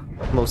up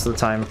most of the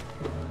time.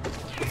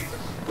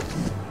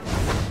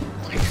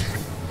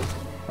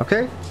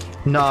 Okay.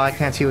 No, I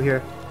can't heal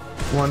here.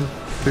 1,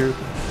 2.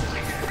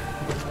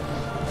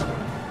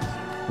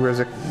 Where's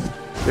it?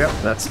 Yep,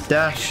 that's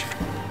dash.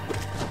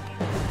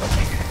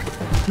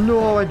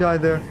 No, I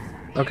died there.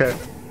 Okay.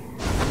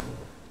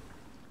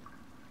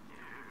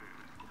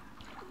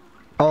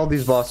 All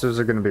these bosses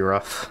are gonna be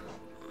rough.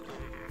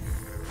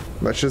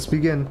 Let's just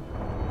begin.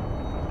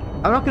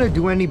 I'm not gonna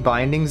do any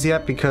bindings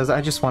yet because I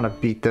just want to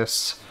beat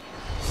this.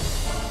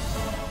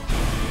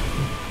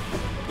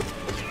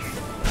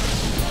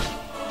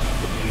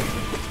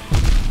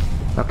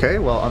 Okay,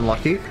 well,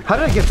 unlucky. How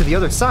did I get to the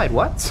other side?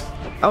 What?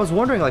 I was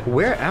wondering, like,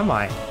 where am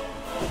I?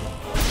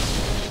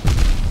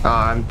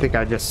 I think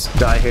I just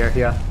die here,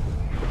 yeah.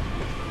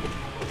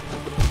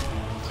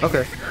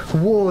 Okay.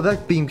 Whoa,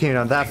 that beam came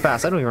down that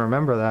fast. I don't even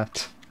remember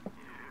that.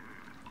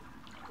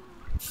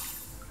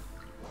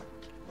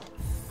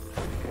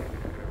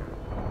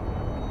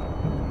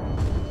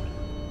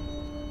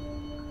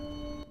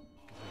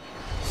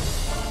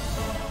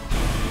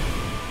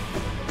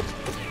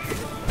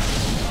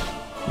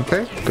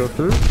 Okay, go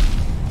through.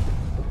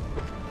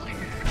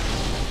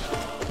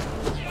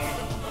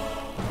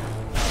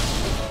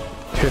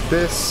 Hit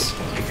this.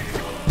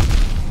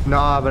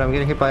 Nah, but I'm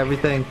getting hit by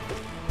everything.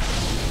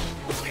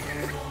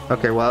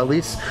 Okay, well, at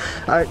least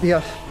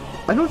yeah,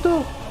 I don't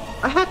know.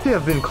 I had to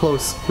have been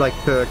close, like,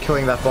 to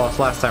killing that boss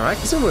last time, right?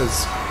 Because it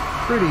was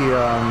pretty,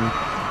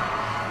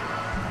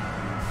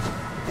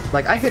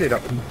 like, I hit it a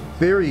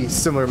very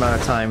similar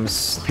amount of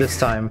times this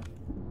time.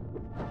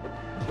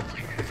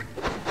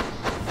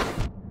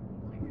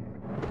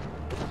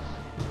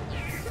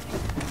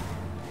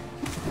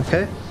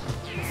 Okay.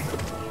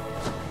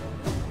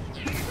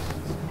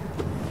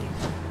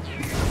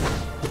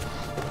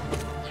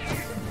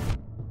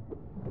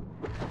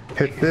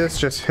 Hit this,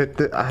 just hit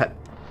the...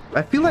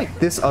 I feel like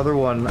this other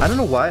one, I don't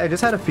know why, I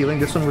just had a feeling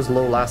this one was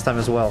low last time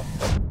as well.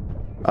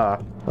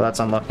 Well, that's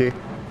unlucky.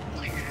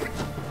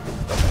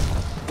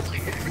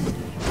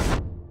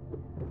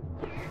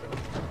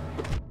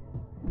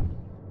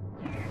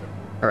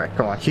 Alright,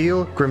 come on,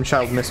 heal.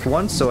 Grimchild missed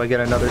once, so I get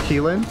another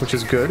heal in, which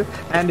is good.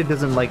 And it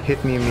doesn't, like,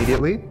 hit me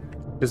immediately,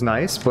 which is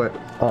nice, but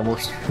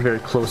almost very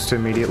close to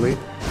immediately.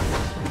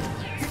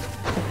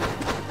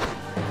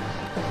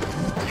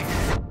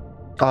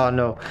 Oh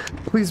no.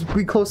 Please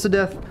be close to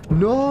death.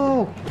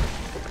 No!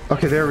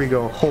 Okay, there we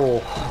go.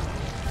 Oh,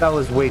 that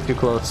was way too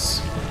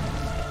close.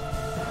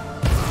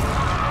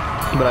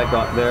 But I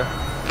got there.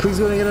 Please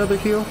go and get another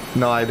heal?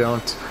 No, I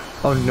don't.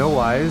 Oh, no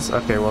eyes?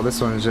 Okay, well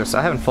this one is just...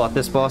 I haven't fought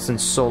this boss in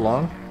so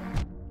long.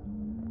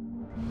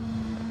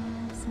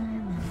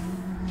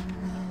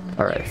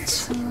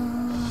 Alright.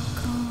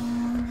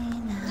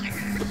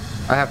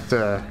 I have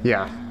to...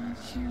 yeah.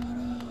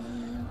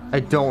 I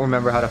don't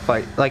remember how to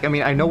fight. Like, I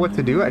mean, I know what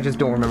to do, I just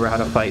don't remember how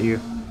to fight you.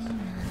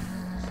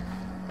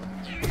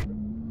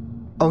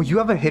 Oh, you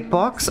have a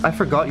hitbox? I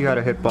forgot you had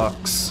a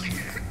hitbox.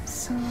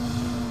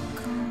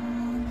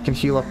 Can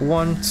heal up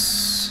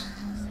once.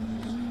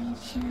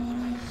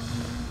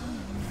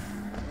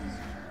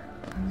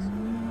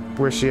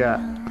 Where's she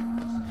at?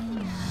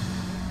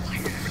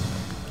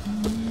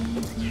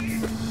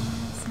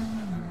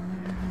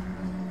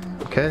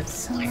 Okay.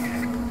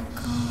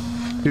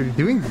 Dude,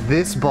 doing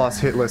this boss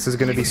hitless is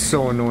gonna be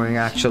so annoying,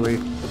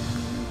 actually.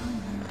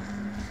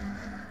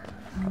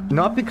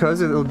 Not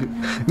because it'll be...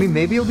 I mean,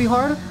 maybe it'll be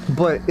hard,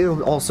 but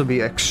it'll also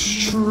be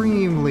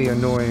extremely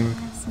annoying.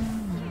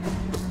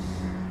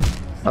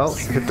 Oh,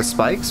 hit the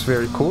spikes.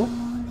 Very cool.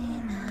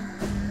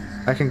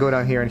 I can go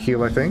down here and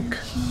heal, I think.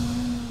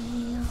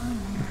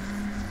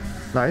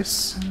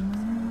 Nice.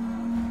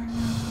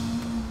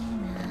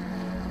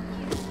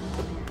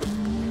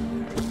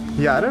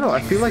 Yeah, I don't know.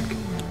 I feel like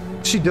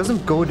she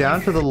doesn't go down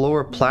to the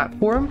lower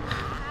platform.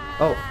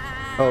 Oh,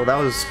 that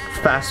was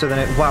faster than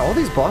it. Wow, all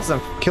these bosses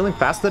I'm killing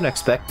faster than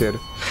expected.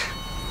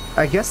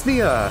 I guess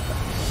the,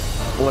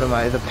 what am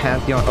I? The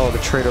Pantheon. Oh, the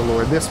Traitor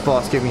Lord. This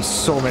boss gave me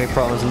so many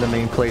problems in the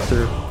main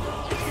playthrough.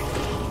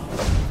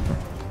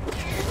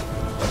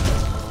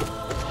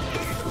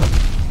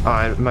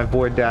 Alright, my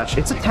void dash.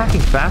 It's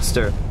attacking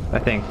faster, I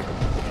think.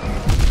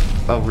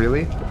 Oh,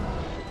 really?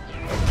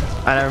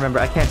 And I remember,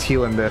 I can't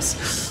heal in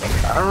this.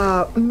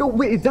 No,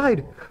 wait, it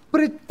died!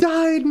 But it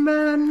died,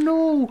 man,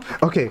 no!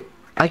 Okay,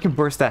 I can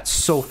burst that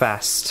so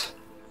fast.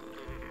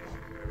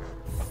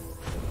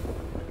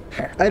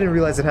 I didn't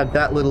realize it had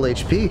that little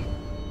HP.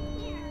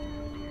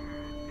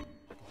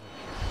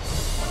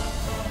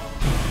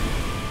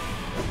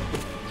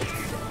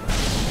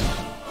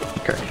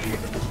 Okay.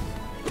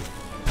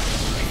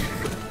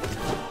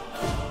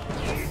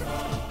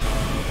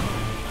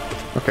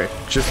 Okay,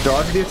 just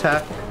dodge the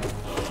attack.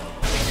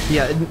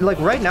 Yeah, like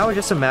right now it's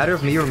just a matter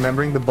of me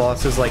remembering the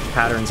boss's like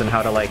patterns and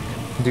how to like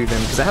do them,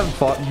 because I haven't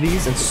fought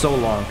these in so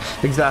long.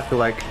 Exactly,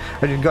 like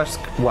I just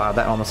wow,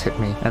 that almost hit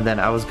me, and then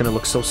I was gonna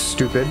look so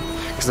stupid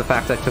because the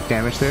fact that I took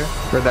damage there,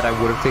 or that I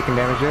would have taken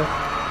damage there.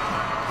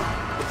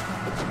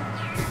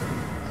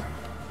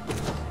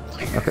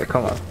 Okay,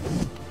 come on.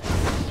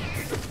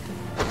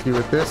 Deal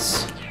with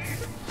this.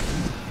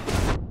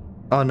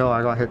 Oh no,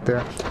 I got hit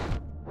there.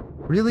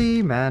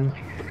 Really, man?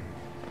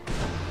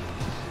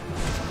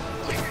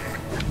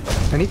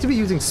 I need to be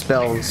using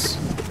spells.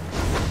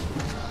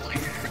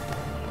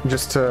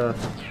 just to...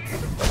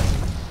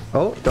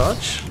 Oh,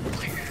 dodge.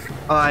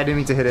 Oh, I didn't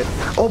mean to hit it.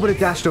 Oh, but it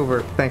dashed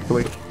over,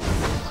 thankfully.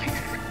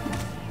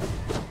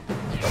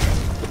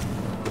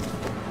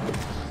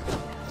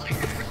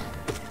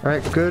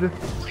 Alright, good.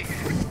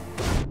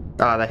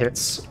 Ah, that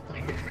hits.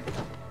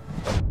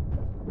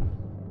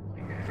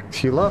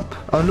 Heal up.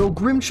 Oh no,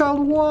 Grimchild,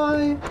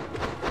 why?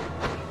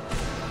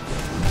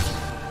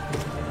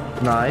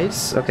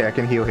 Nice. Okay, I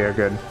can heal here,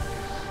 good.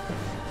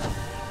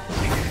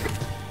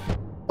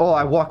 Oh,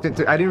 I walked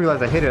into... I didn't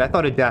realize I hit it. I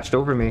thought it dashed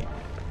over me.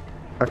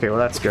 Okay, well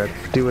that's good.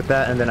 Do with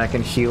that, and then I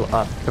can heal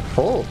up to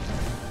full.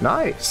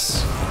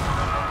 Nice.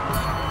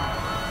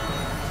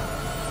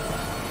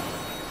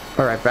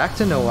 Alright, back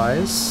to No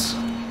Eyes.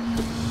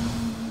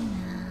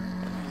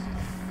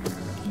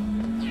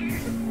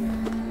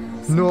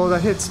 No,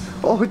 that hits.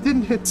 Oh, it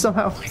didn't hit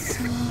somehow.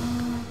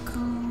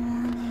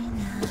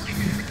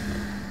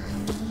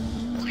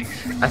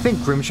 I think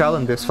Grimchild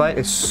in this fight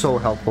is so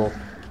helpful.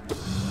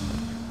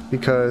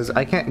 Because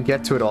I can't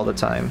get to it all the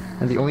time.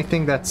 And the only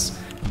thing that's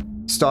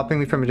stopping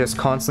me from just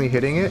constantly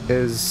hitting it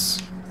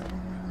is...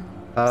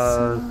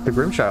 the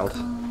Grimchild.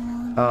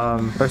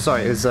 Or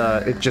sorry, is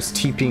it just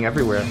TPing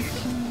everywhere.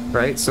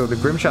 Right? So the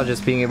Grimchild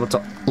just being able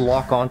to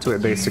lock onto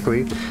it,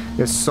 basically,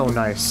 is so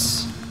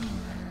nice.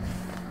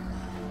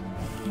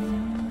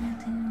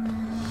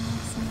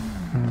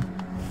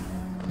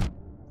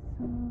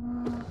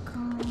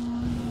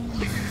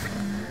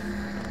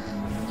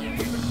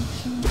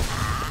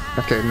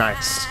 Okay,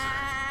 nice.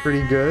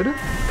 Pretty good.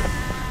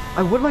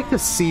 I would like to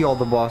see all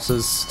the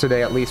bosses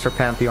today, at least for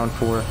Pantheon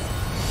 4.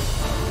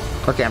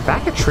 Okay, I'm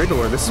back at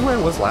Tridor. This is where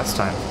I was last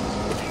time.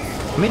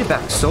 I made it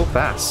back so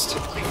fast.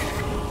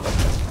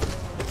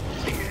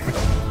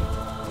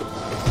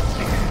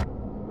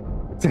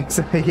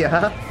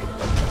 Yeah?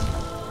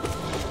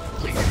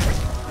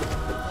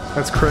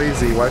 That's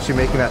crazy. Why is she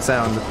making that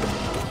sound?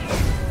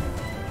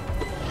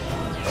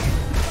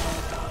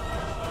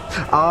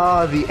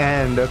 Ah, the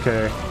end.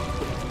 Okay.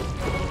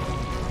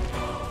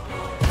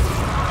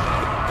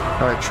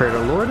 Alright, Trader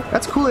Lord.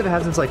 That's cool that it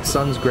has its, like,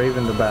 son's grave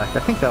in the back. I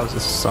think that was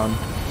his son.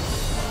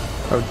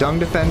 Oh, Dung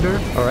Defender.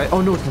 Alright. Oh,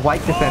 no, it's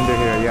White Defender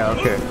here. Yeah,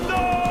 okay.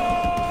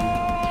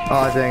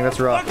 Oh, dang, that's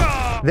rough.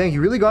 Dang,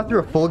 you really got through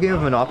a full game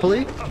of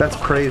Monopoly? That's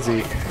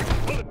crazy.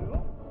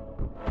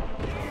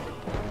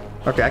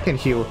 Okay, I can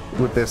heal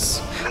with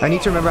this. I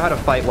need to remember how to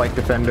fight White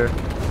Defender.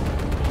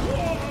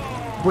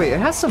 Wait, it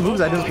has some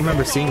moves I didn't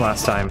remember seeing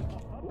last time.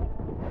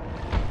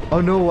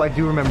 Oh, no, I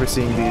do remember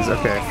seeing these.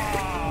 Okay.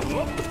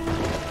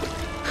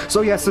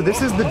 So yeah, so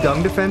this is the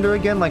Dung Defender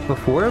again, like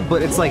before,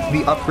 but it's like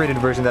the upgraded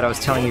version that I was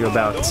telling you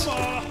about.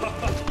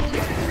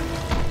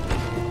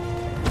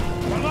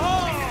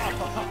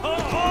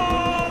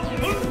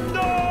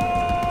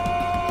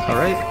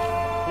 Alright.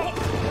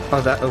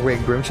 Oh, that. Oh,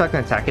 wait, Grimchild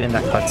can attack it in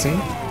that cutscene?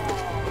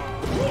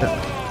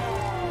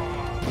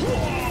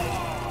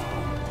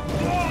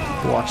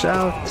 Watch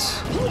out.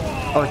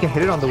 Oh, I can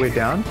hit it on the way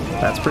down?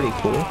 That's pretty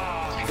cool.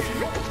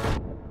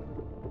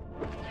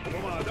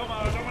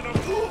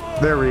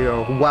 There we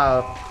go.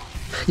 Wow.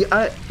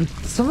 Yeah,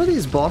 some of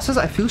these bosses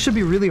I feel should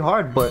be really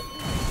hard, but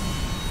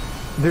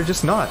they're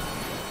just not.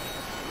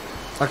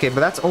 Okay, but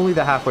that's only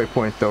the halfway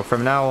point, though.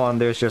 From now on,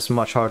 there's just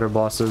much harder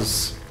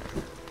bosses.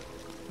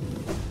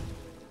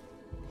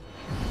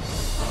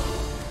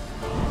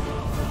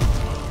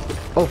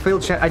 Oh,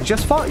 failed chance. I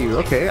just fought you.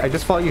 Okay, I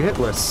just fought you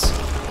hitless.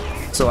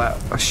 So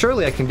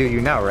surely I can do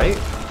you now, right?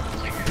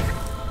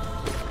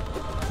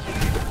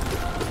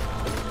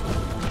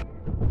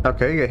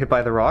 Okay, you get hit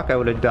by the rock. I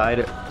would have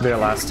died there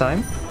last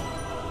time.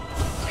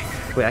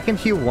 Wait, I can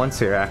heal once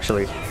here,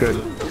 actually. Good.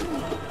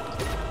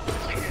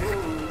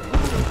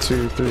 1,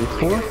 2, 3,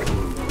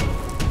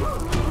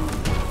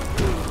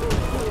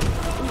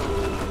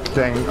 4.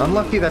 Dang,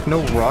 unlucky that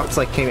no rocks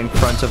like came in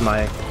front of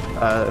my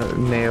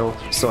nail,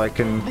 so I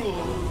can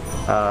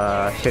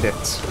hit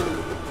it.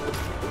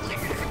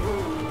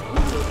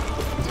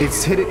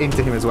 It's hit it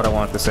into him is what I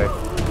wanted to say.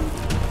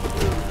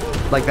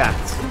 Like that.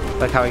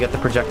 Like how I get the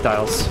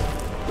projectiles.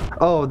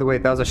 Oh,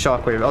 wait, that was a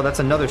shockwave. Oh, that's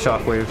another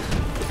shockwave.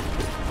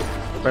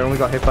 I only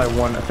got hit by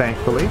one,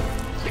 thankfully.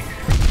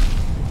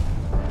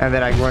 And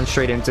then I run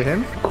straight into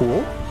him.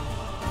 Cool.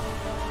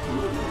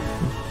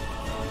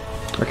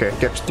 Okay,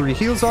 get 3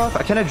 heals off.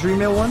 Can I Dream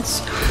Mail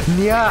once?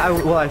 Yeah,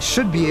 well, I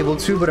should be able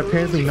to, but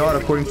apparently not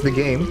according to the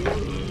game.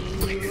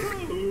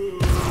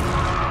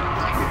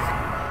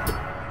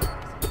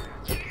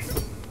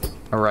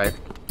 Alright.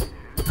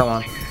 Come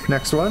on.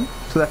 Next one.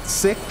 So that's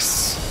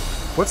 6.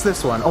 What's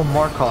this one? Oh,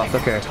 Markov.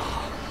 Okay.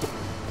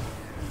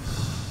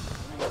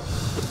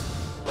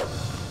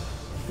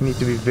 Need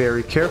to be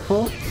very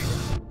careful.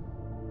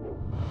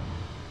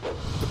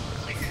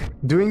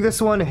 Doing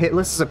this one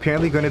hitless is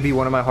apparently going to be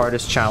one of my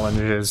hardest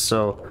challenges,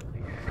 so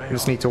I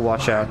just need to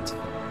watch out.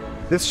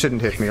 This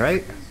shouldn't hit me,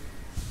 right?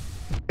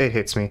 It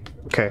hits me.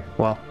 Okay,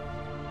 well.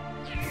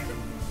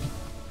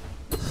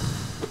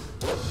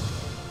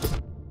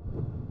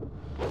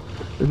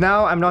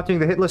 Now I'm not doing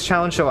the hitless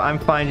challenge, so I'm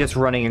fine just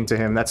running into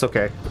him. That's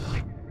okay.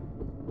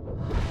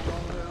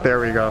 There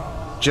we go.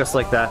 Just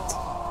like that.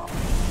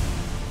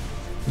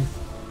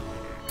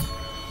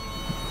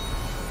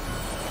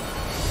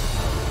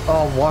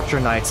 Oh, Watcher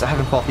Knights. I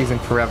haven't fought these in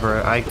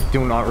forever. I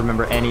do not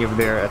remember any of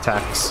their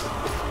attacks.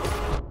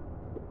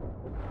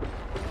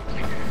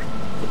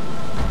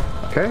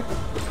 Okay.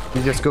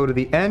 You just go to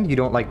the end. You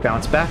don't, like,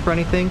 bounce back or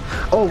anything.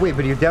 Oh, wait,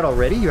 but you're dead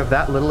already? You have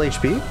that little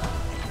HP?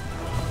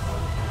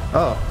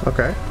 Oh,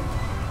 okay.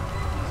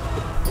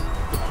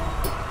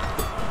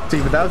 See,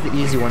 but that was the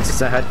easy one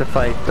since I had to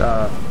fight,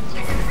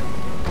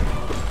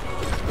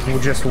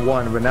 just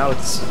one. But now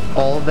it's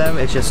all of them.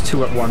 It's just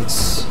two at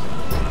once.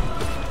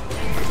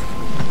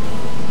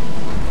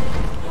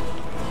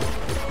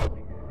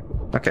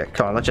 Okay,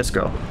 come on, let's just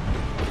go.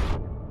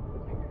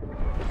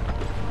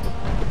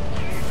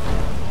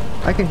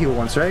 I can heal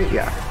once, right?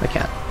 Yeah, I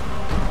can.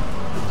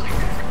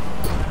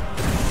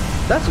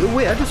 That's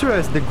wait. I just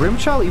realized the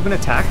Grimchild even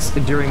attacks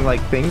during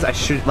like things. I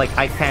should like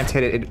I can't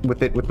hit it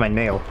with my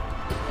nail.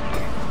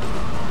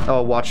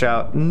 Oh, watch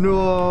out!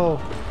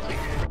 No.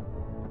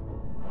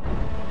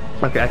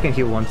 Okay, I can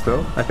heal once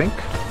though. I think.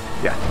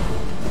 Yeah.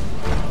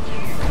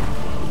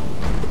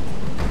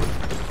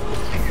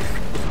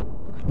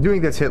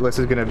 Doing this hitless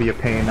is gonna be a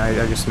pain. I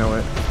just know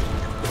it.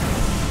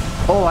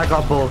 Oh, I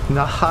got both.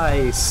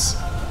 Nice.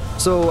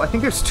 So I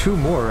think there's two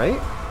more, right?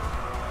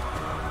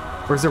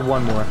 Or is there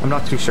one more? I'm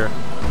not too sure.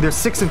 There's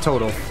 6 in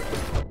total.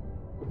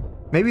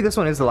 Maybe this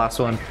one is the last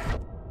one.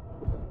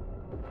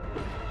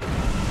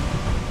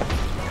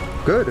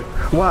 Good.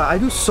 Wow, I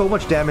do so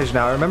much damage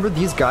now. I remember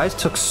these guys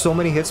took so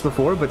many hits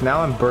before, but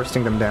now I'm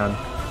bursting them down.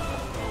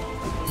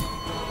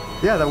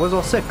 Yeah, that was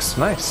all 6.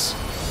 Nice.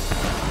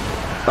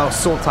 Oh,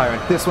 Soul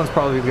Tyrant. This one's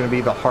probably going to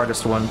be the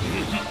hardest one.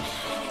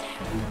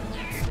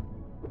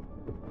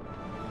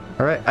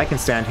 Alright, I can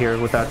stand here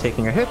without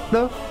taking a hit,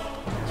 though.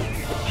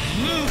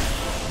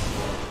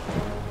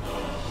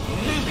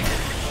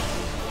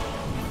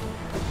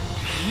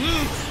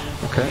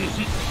 Okay.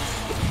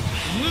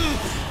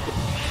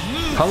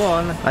 Come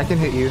on, I can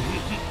hit you.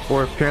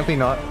 Or apparently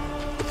not.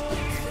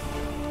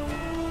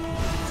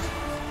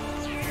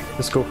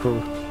 Let's go for...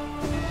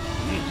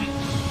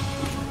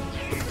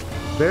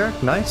 There,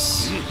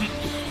 nice.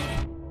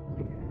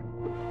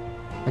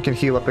 I can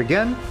heal up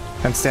again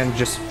and stand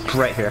just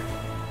right here.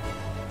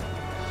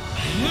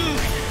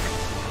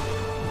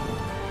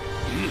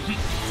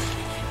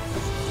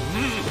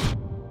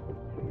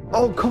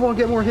 Oh, come on,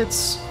 get more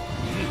hits.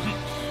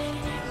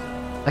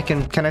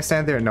 Can I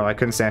stand there? No, I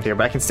couldn't stand here,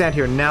 but I can stand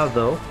here now,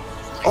 though.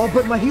 Oh,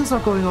 but my heal's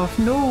not going off.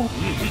 No.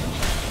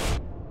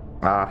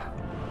 Ah.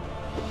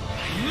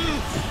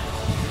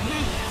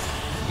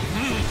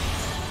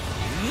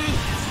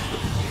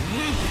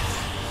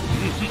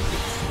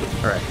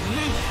 Alright.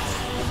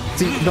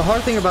 See, the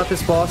hard thing about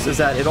this boss is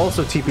that it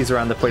also TPs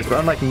around the place, but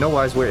unlike No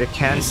Eyes where it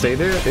can stay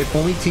there, it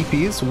only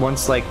TPs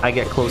once, like, I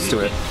get close to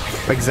it.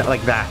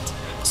 Like that.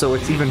 So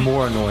it's even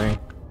more annoying.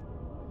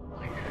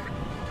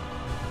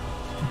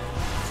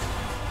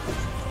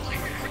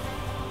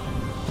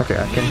 Okay,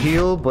 I can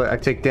heal, but I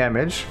take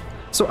damage.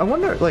 So I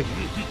wonder, like,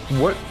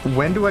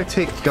 when do I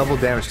take double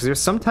damage? Because there's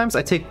sometimes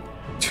I take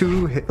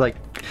 2 hit, like,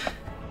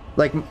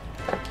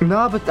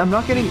 nah, but I'm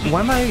not getting,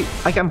 why am I,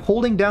 like, I'm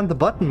holding down the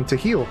button to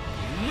heal.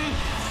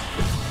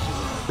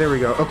 There we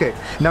go. Okay,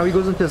 now he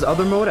goes into his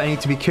other mode. I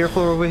need to be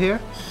careful over here.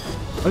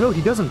 Oh no,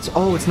 he doesn't.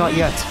 Oh, it's not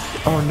yet.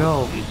 Oh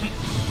no.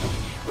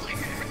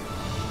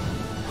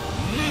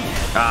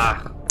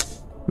 Ah,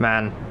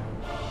 man.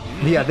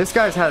 Yeah, this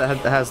guy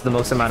has the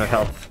most amount of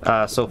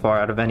health so far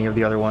out of any of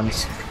the other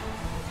ones.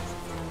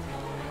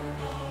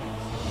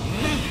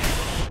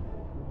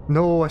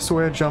 No, I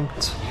swear I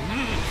jumped.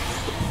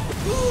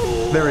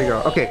 There we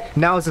go. Okay,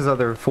 now is his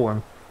other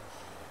form.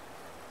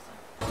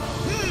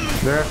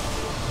 There.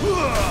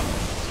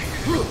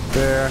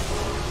 There.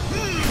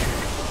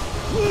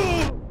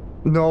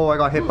 No, I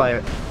got hit by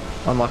it.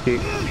 Unlucky.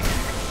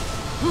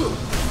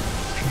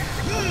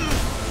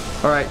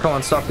 Alright, come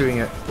on, stop doing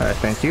it. Alright,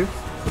 thank you.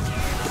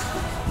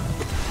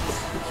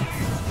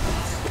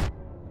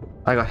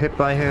 I got hit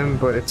by him,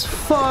 but it's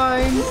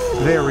fine.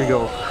 There we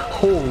go.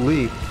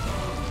 Holy.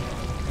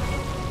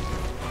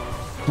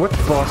 What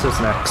boss is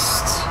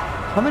next?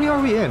 How many are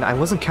we in? I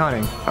wasn't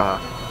counting.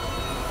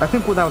 I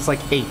think that was like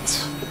 8.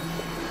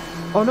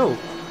 Oh no.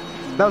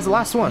 That was the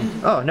last one.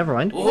 Oh, never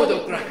mind.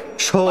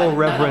 Show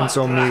reverence,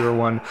 O meager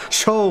one.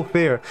 Show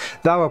fear.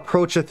 Thou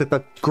approacheth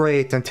the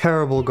great and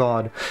terrible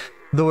God.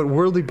 Though its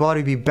worldly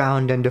body be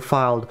bound and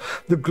defiled,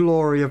 the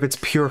glory of its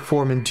pure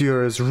form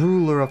endures,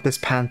 ruler of this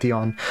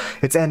pantheon.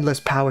 Its endless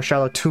power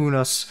shall attune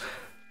us.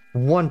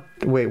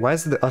 Wait, why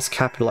is the us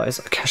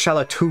capitalized? Shall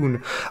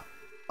attune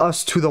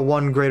us to the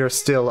one greater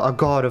still, a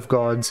god of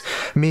gods.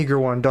 Meager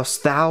one,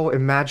 dost thou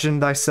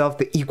imagine thyself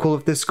the equal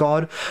of this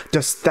god?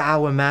 Dost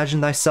thou imagine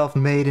thyself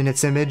made in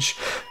its image?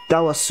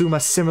 Thou assume a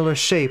similar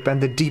shape,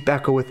 and the deep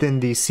echo within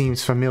thee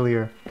seems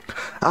familiar.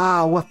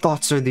 Ah, what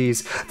thoughts are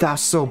these? Thou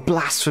sow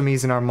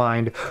blasphemies in our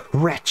mind.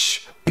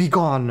 Wretch,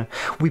 begone!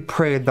 We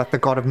prayed that the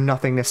god of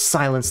nothingness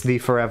silence thee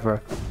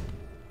forever.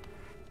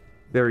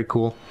 Very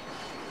cool.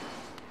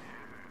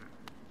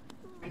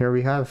 Here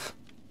we have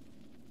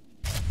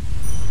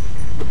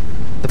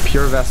the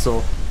pure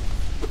vessel.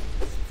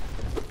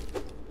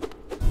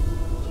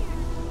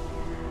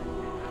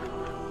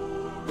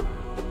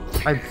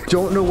 I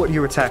don't know what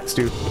your attacks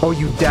do. Oh,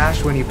 you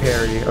dash when you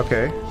parry.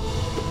 Okay.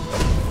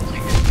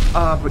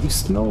 But you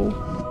snow.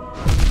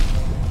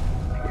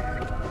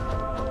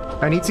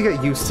 I need to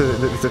get used to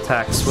the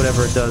attacks,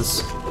 whatever it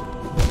does.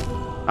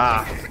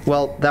 Ah,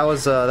 well, that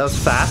was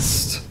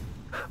fast.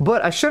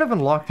 But I should have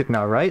unlocked it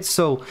now, right?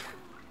 So,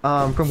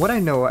 from what I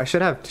know, I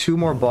should have 2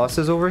 more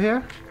bosses over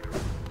here.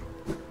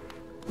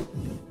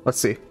 Let's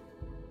see.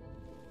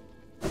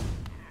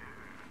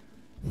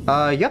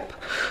 Yep.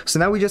 So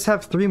now we just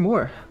have 3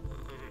 more.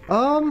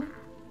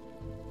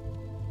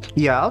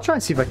 Yeah, I'll try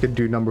and see if I could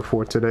do number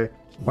 4 today.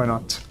 Why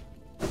not?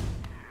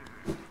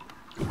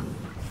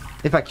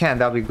 If I can,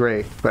 that'll be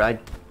great, but I'm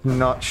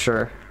not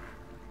sure.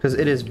 Because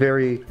it is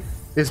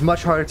it's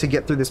much harder to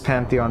get through this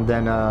Pantheon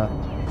than, I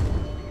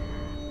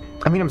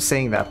mean, I'm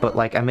saying that, but,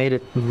 like, I made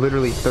it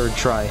literally 3rd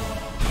try.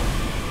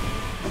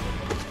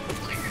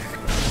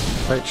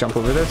 Alright, jump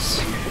over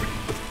this.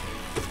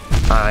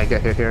 I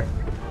get hit here.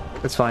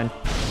 It's fine.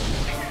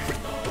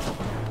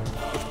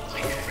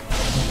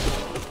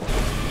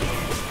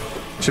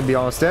 Should be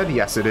almost dead.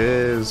 Yes, it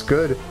is.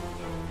 Good.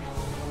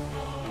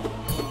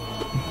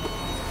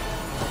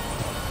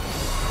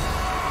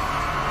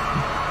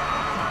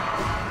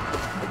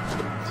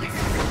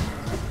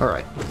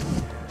 Alright.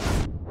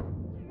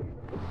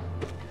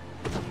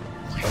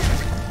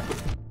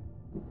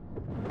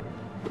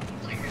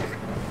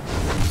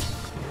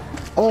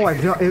 Oh,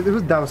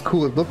 that was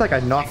cool. It looked like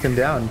I knocked him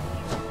down.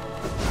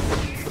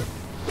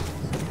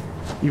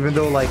 Even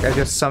though, like, I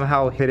just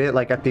somehow hit it,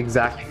 like, at the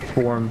exact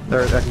form,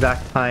 or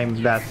exact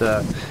time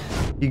that,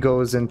 he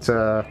goes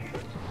into,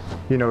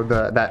 you know,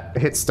 that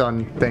hit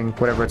stun thing,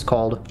 whatever it's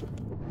called.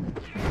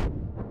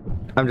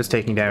 I'm just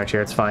taking damage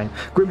here, it's fine.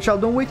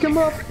 Grimchild, don't wake him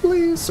up,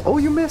 please! Oh,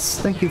 you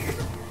missed! Thank you.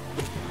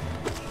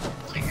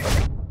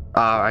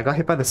 I got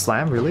hit by the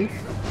slam, really?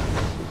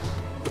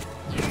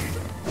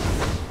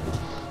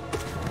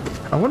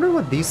 I wonder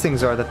what these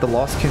things are that the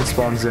Lost Kin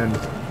spawns in.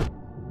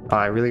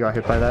 I really got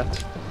hit by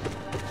that.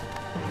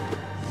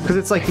 Because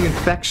it's like the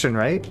infection,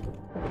 right?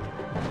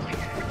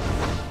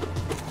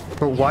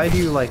 But why do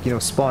you, like, you know,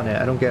 spawn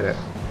it? I don't get it.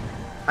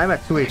 I'm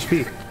at 2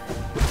 HP.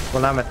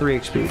 Well, now I'm at 3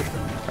 HP.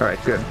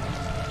 Alright, good.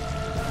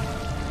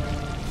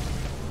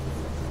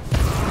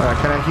 Alright,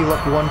 can I heal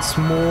up once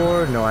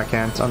more? No, I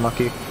can't.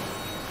 Unlucky.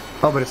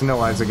 Oh, but it's no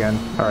eyes again.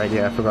 Alright,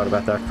 yeah, I forgot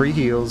about that. Free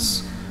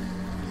heals.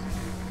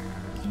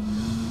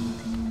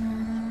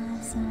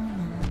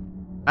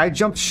 I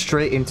jumped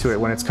straight into it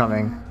when it's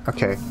coming.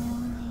 Okay.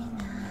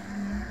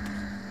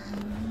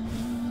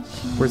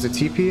 Where's it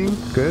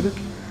TPing? Good.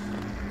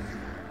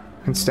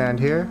 Can stand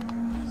here.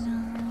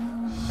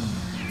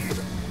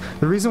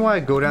 The reason why I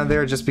go down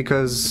there is just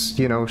because,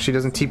 you know, she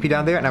doesn't TP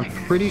down there, and I'm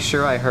pretty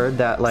sure I heard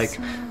that, like,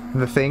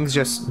 the things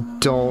just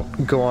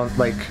don't go on,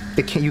 like,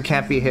 you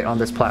can't be hit on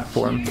this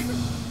platform.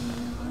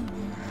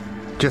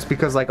 Just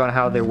because, like, on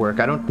how they work.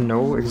 I don't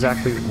know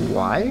exactly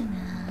why,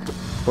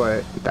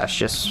 but that's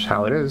just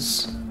how it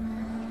is.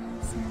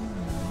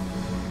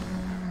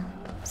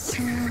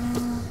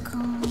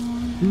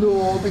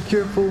 No, be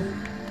careful.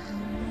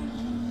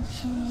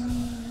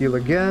 Heal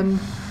again.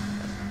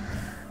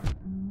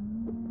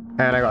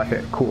 And I got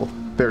hit. Cool.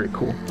 Very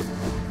cool.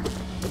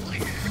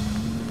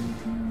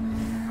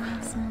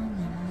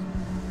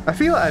 I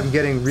feel I'm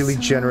getting really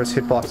generous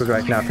hitboxes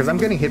right now, because I'm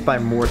getting hit by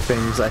more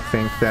things, I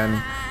think, than...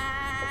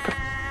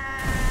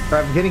 Or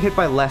I'm getting hit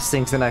by less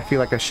things than I feel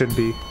like I should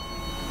be.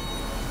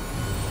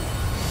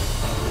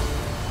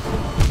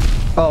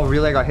 Oh,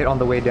 really? I got hit on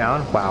the way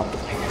down? Wow.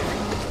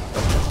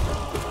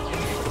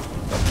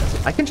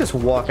 I can just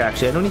walk,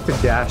 actually. I don't need to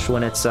dash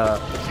when it's, that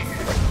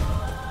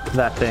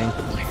thing.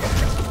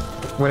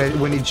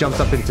 When he jumps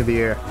up into the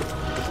air.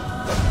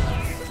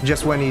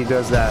 Just when he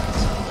does that.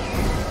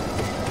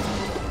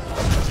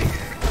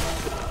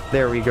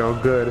 There we go,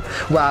 good.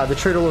 Wow, the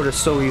Trader Lord is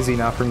so easy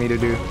now for me to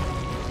do.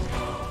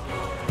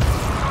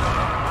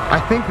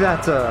 I think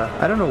that,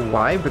 I don't know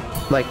why, but,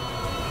 like,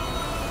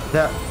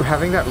 that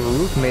having that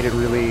roof made it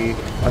really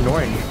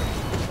annoying.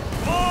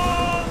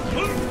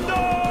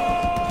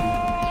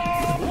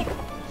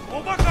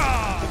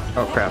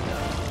 Oh crap.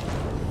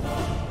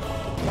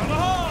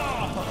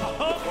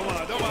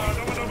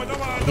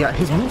 Yeah,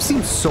 his move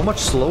seems so much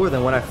slower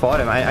than when I fought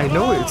him. I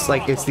know it's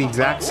like it's the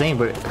exact same,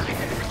 but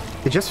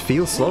it just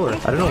feels slower.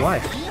 I don't know why.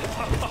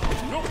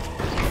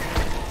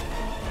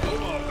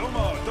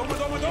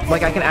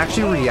 Like, I can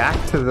actually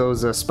react to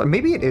those,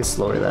 maybe it is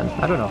slower then.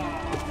 I don't know.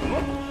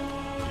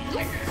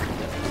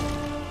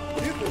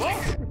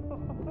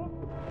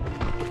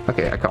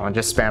 Okay, come on,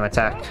 just spam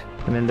attack.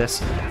 I'm in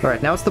this.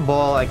 Alright, now it's the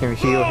ball. I can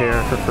heal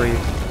here for free.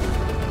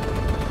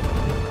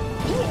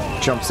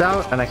 Jumps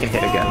out, and I can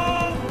hit again.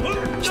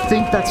 Do you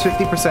think that's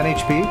 50%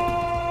 HP?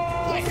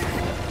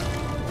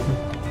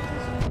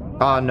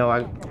 Oh no,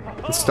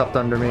 it's stuffed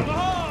under me.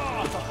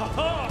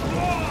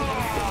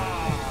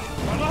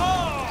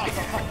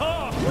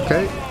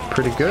 Okay,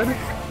 pretty good.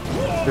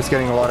 Just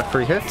getting a lot of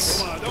free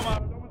hits.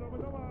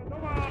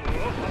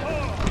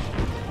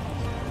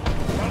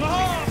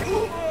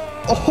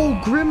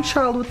 Oh,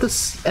 Grimchild with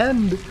this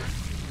end.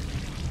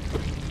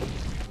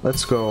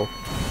 Let's go.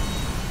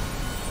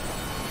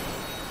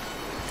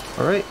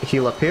 Alright,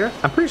 heal up here.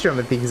 I'm pretty sure I'm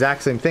at the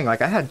exact same thing.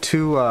 Like, I had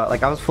two,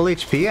 like, I was full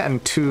HP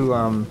and two,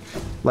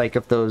 like,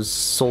 of those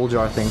soul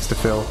jar things to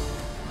fill.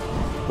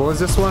 What was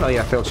this one? Oh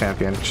yeah, fail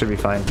champion. Should be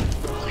fine.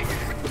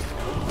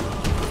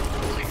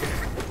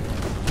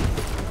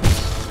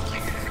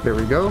 There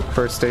we go.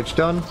 First stage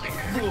done.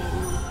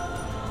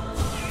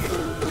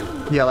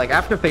 Yeah, like,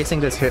 after facing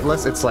this hit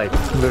list, it's like,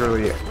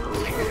 literally,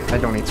 I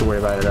don't need to worry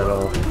about it at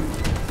all.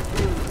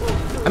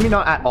 I mean,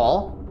 not at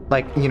all.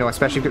 Like, you know,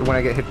 especially when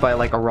I get hit by,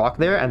 like, a rock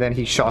there, and then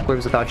he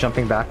shockwaves without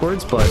jumping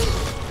backwards, but...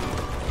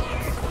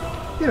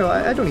 You know,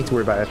 I don't need to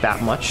worry about it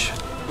that much.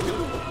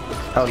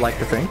 I would like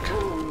to think.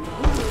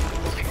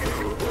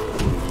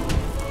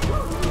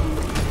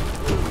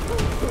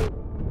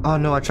 Oh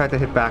no, I tried to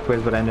hit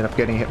backwards, but I ended up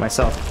getting hit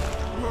myself.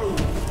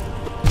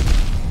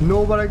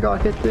 No, but I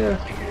got hit there.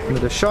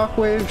 Another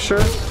shockwave,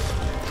 sure.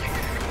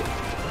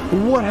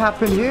 What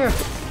happened here?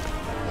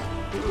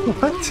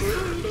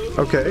 What?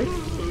 Okay.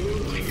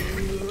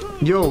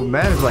 Yo,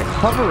 man is like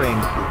hovering.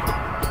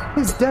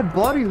 His dead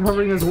body's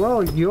hovering as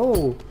well.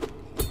 Yo.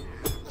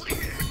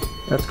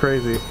 That's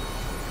crazy.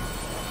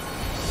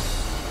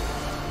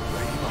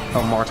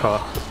 Oh, Marta.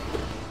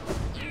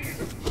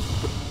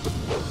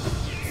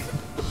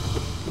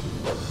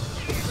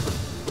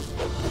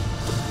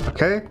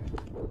 Okay.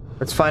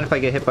 It's fine if I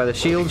get hit by the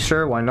shield,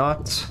 sure, why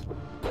not?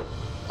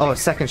 Oh, a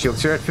second shield,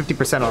 so you're at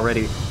 50%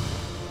 already.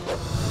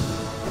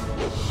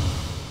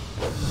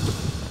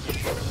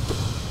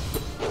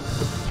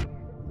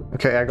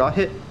 Okay, I got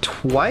hit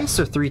twice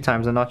or 3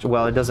 times, I'm not sure.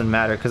 Well, it doesn't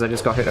matter because I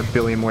just got hit a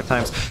billion more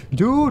times.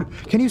 Dude,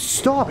 can you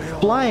stop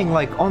flying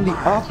like on the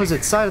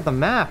opposite side of the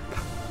map?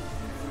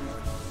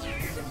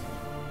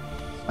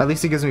 At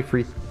least it gives me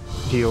free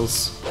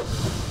heals.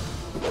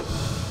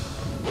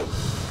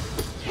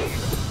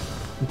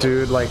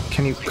 Dude, like,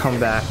 can you come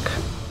back?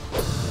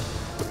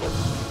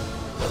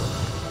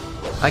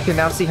 I can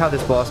now see how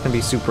this boss can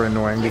be super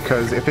annoying,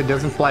 because if it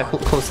doesn't fly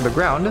close to the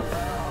ground,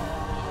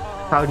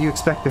 how do you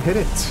expect to hit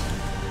it?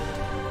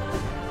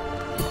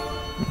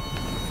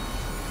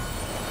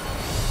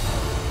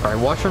 Alright,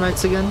 Watcher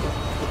Knights again.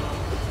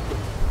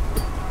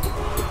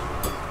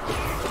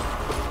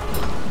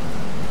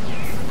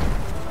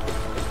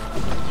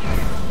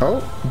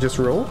 Oh, just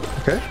roll.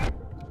 Okay.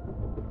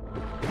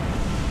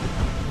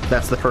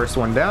 That's the first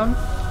one down.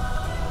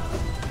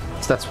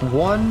 So that's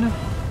 1.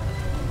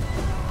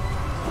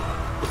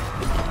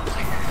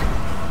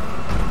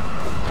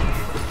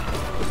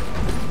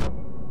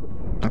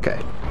 Okay.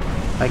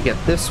 I get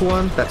this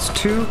one. That's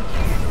 2.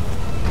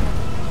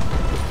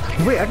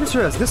 Wait, I just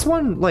realized this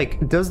one,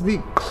 like, does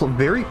the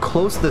very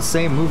close to the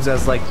same moves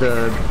as, like,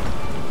 the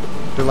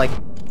like,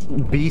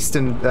 Beast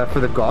and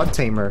for the God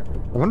Tamer.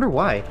 I wonder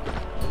why.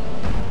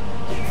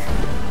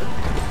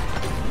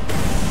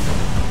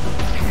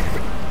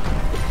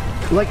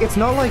 Like, it's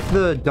not like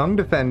the Dung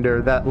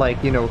Defender that,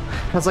 like, you know,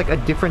 has, like, a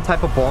different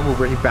type of ball move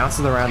where he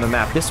bounces around the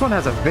map. This one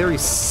has a very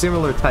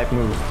similar type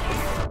move.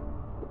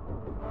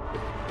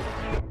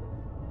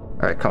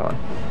 Alright, come on.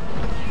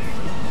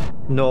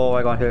 No,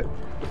 I got hit.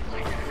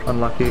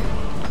 Unlucky.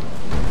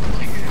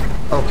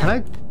 Oh, can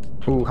I...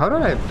 Ooh, how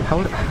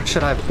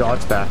should I have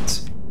dodged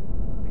that?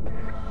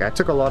 Okay, I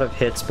took a lot of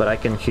hits, but I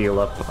can heal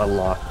up a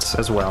lot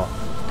as well.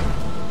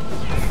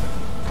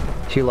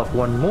 Heal up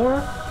 1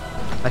 more.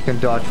 I can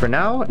dodge for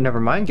now. Never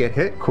mind, get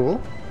hit. Cool.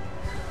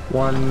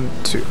 1,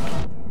 2.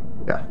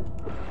 Yeah.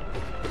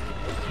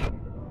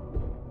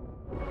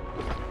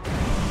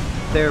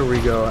 There we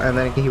go. And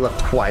then I can heal up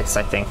twice,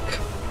 I think.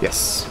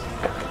 Yes.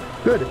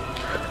 Good.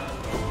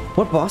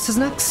 What boss is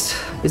next?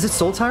 Is it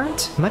Soul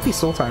Tyrant? It might be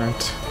Soul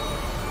Tyrant.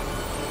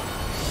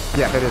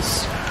 Yeah, it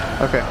is.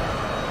 Okay.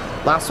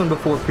 Last one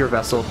before Pure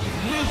Vessel.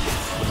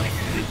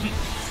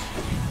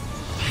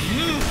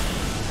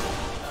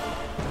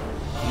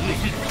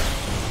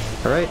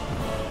 Alright.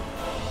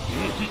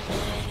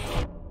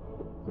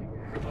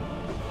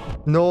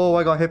 No,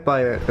 I got hit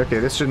by it. Okay,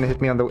 this shouldn't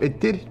hit me on the... It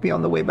did hit me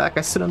on the way back.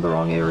 I sit in the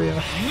wrong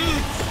area.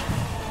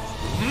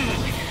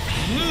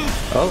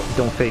 Oh,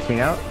 don't fake me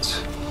out.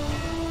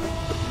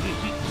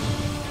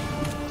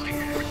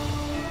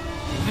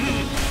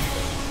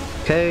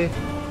 Okay.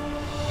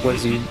 What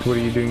are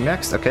you doing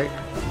next? Okay.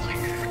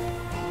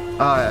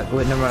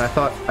 Wait, never mind. I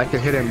thought I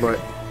could hit him, but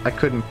I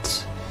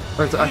couldn't.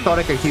 Or I thought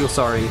I could heal,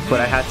 sorry, but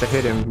I had to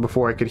hit him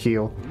before I could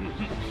heal.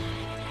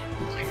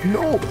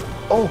 No!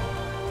 Oh!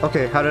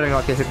 Okay, how did I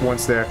not get hit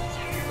once there?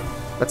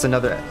 That's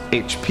another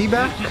HP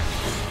back.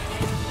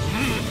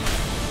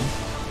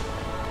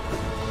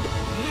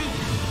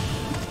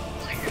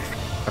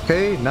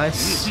 Okay,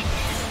 nice.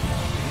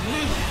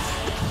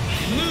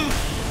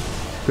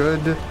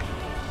 Good.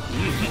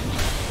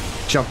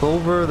 Jump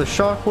over the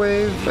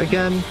shockwave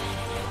again.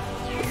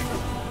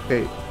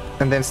 Okay,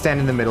 and then stand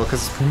in the middle,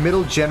 because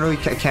middle generally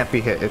can't be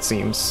hit, it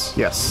seems.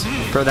 Yes.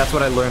 Or that's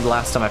what I learned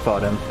last time I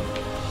fought him.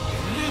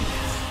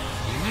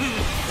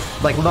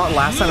 Like, not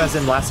last time as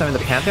in last time in the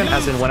Pantheon,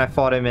 as in when I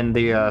fought him in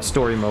the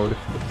story mode.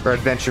 Or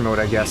adventure mode,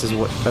 I guess, is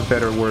what a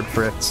better word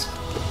for it.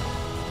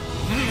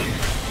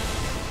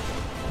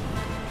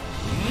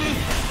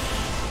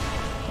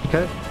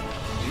 Okay.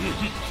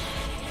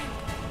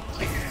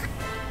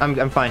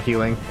 I'm fine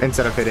healing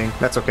instead of hitting.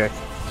 That's okay.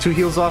 2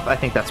 heals off, I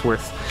think that's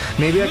worth.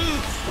 Maybe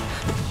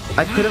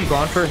I could have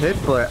gone for a hit,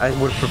 but I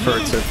would prefer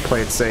to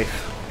play it safe.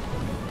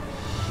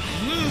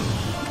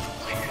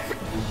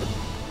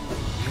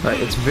 Right,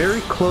 it's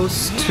very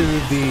close to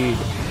the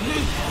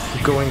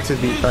going to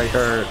the like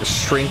or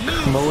shrink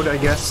mode, I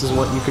guess is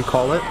what you could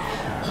call it.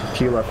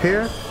 Heal up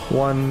here.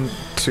 1,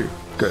 2,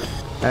 good,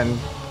 and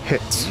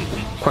hit.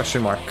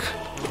 Question mark.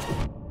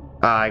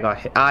 I got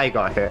hit. I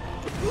got hit.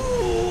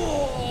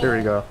 There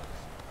we go.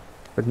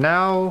 But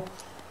now,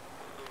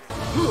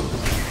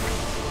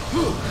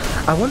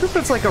 I wonder if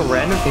it's like a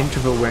random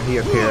interval when he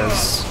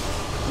appears.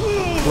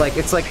 Like,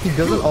 it's like he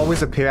doesn't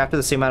always appear after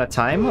the same amount of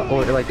time,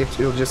 or like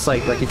it'll just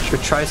like it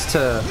tries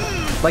to,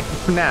 like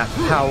FNAF,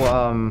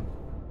 how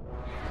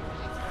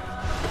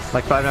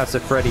like Five Nights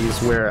at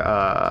Freddy's, where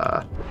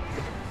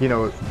you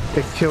know,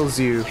 it kills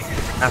you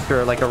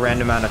after like a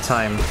random amount of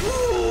time.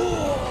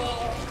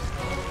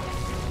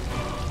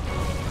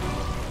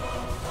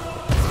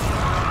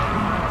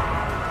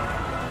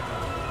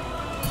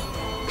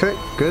 Okay,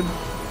 good.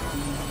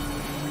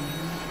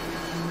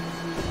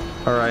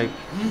 Alright.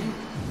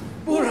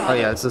 Oh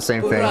yeah, it's the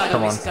same thing.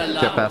 Come on,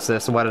 get past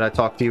this. Why did I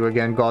talk to you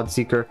again,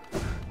 Godseeker?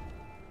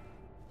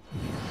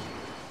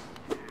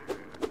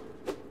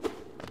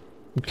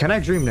 Can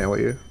I dream nail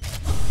you?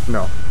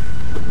 No.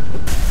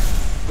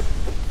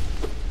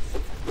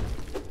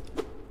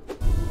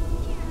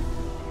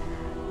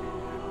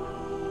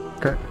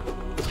 Okay.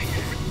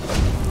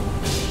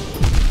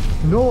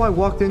 No, I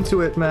walked into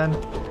it, man.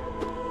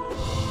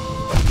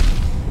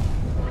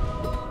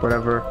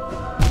 Whatever.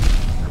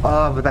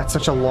 Ah, but that's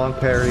such a long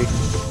parry.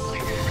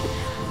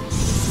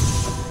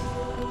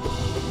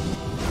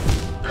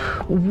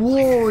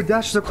 Whoa, it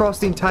dashes across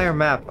the entire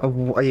map.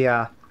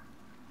 Yeah.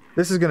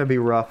 This is gonna be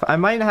rough. I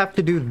might have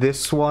to do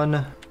this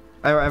one.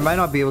 I might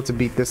not be able to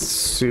beat this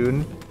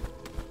soon.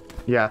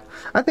 Yeah.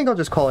 I think I'll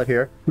just call it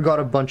here. We got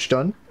a bunch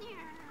done.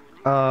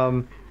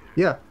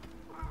 Yeah.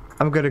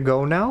 I'm gonna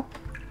go now.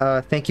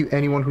 Thank you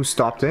anyone who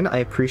stopped in. I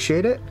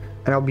appreciate it.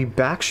 And I'll be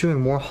back shooting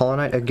more Hollow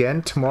Knight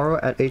again tomorrow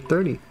at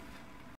 8:30.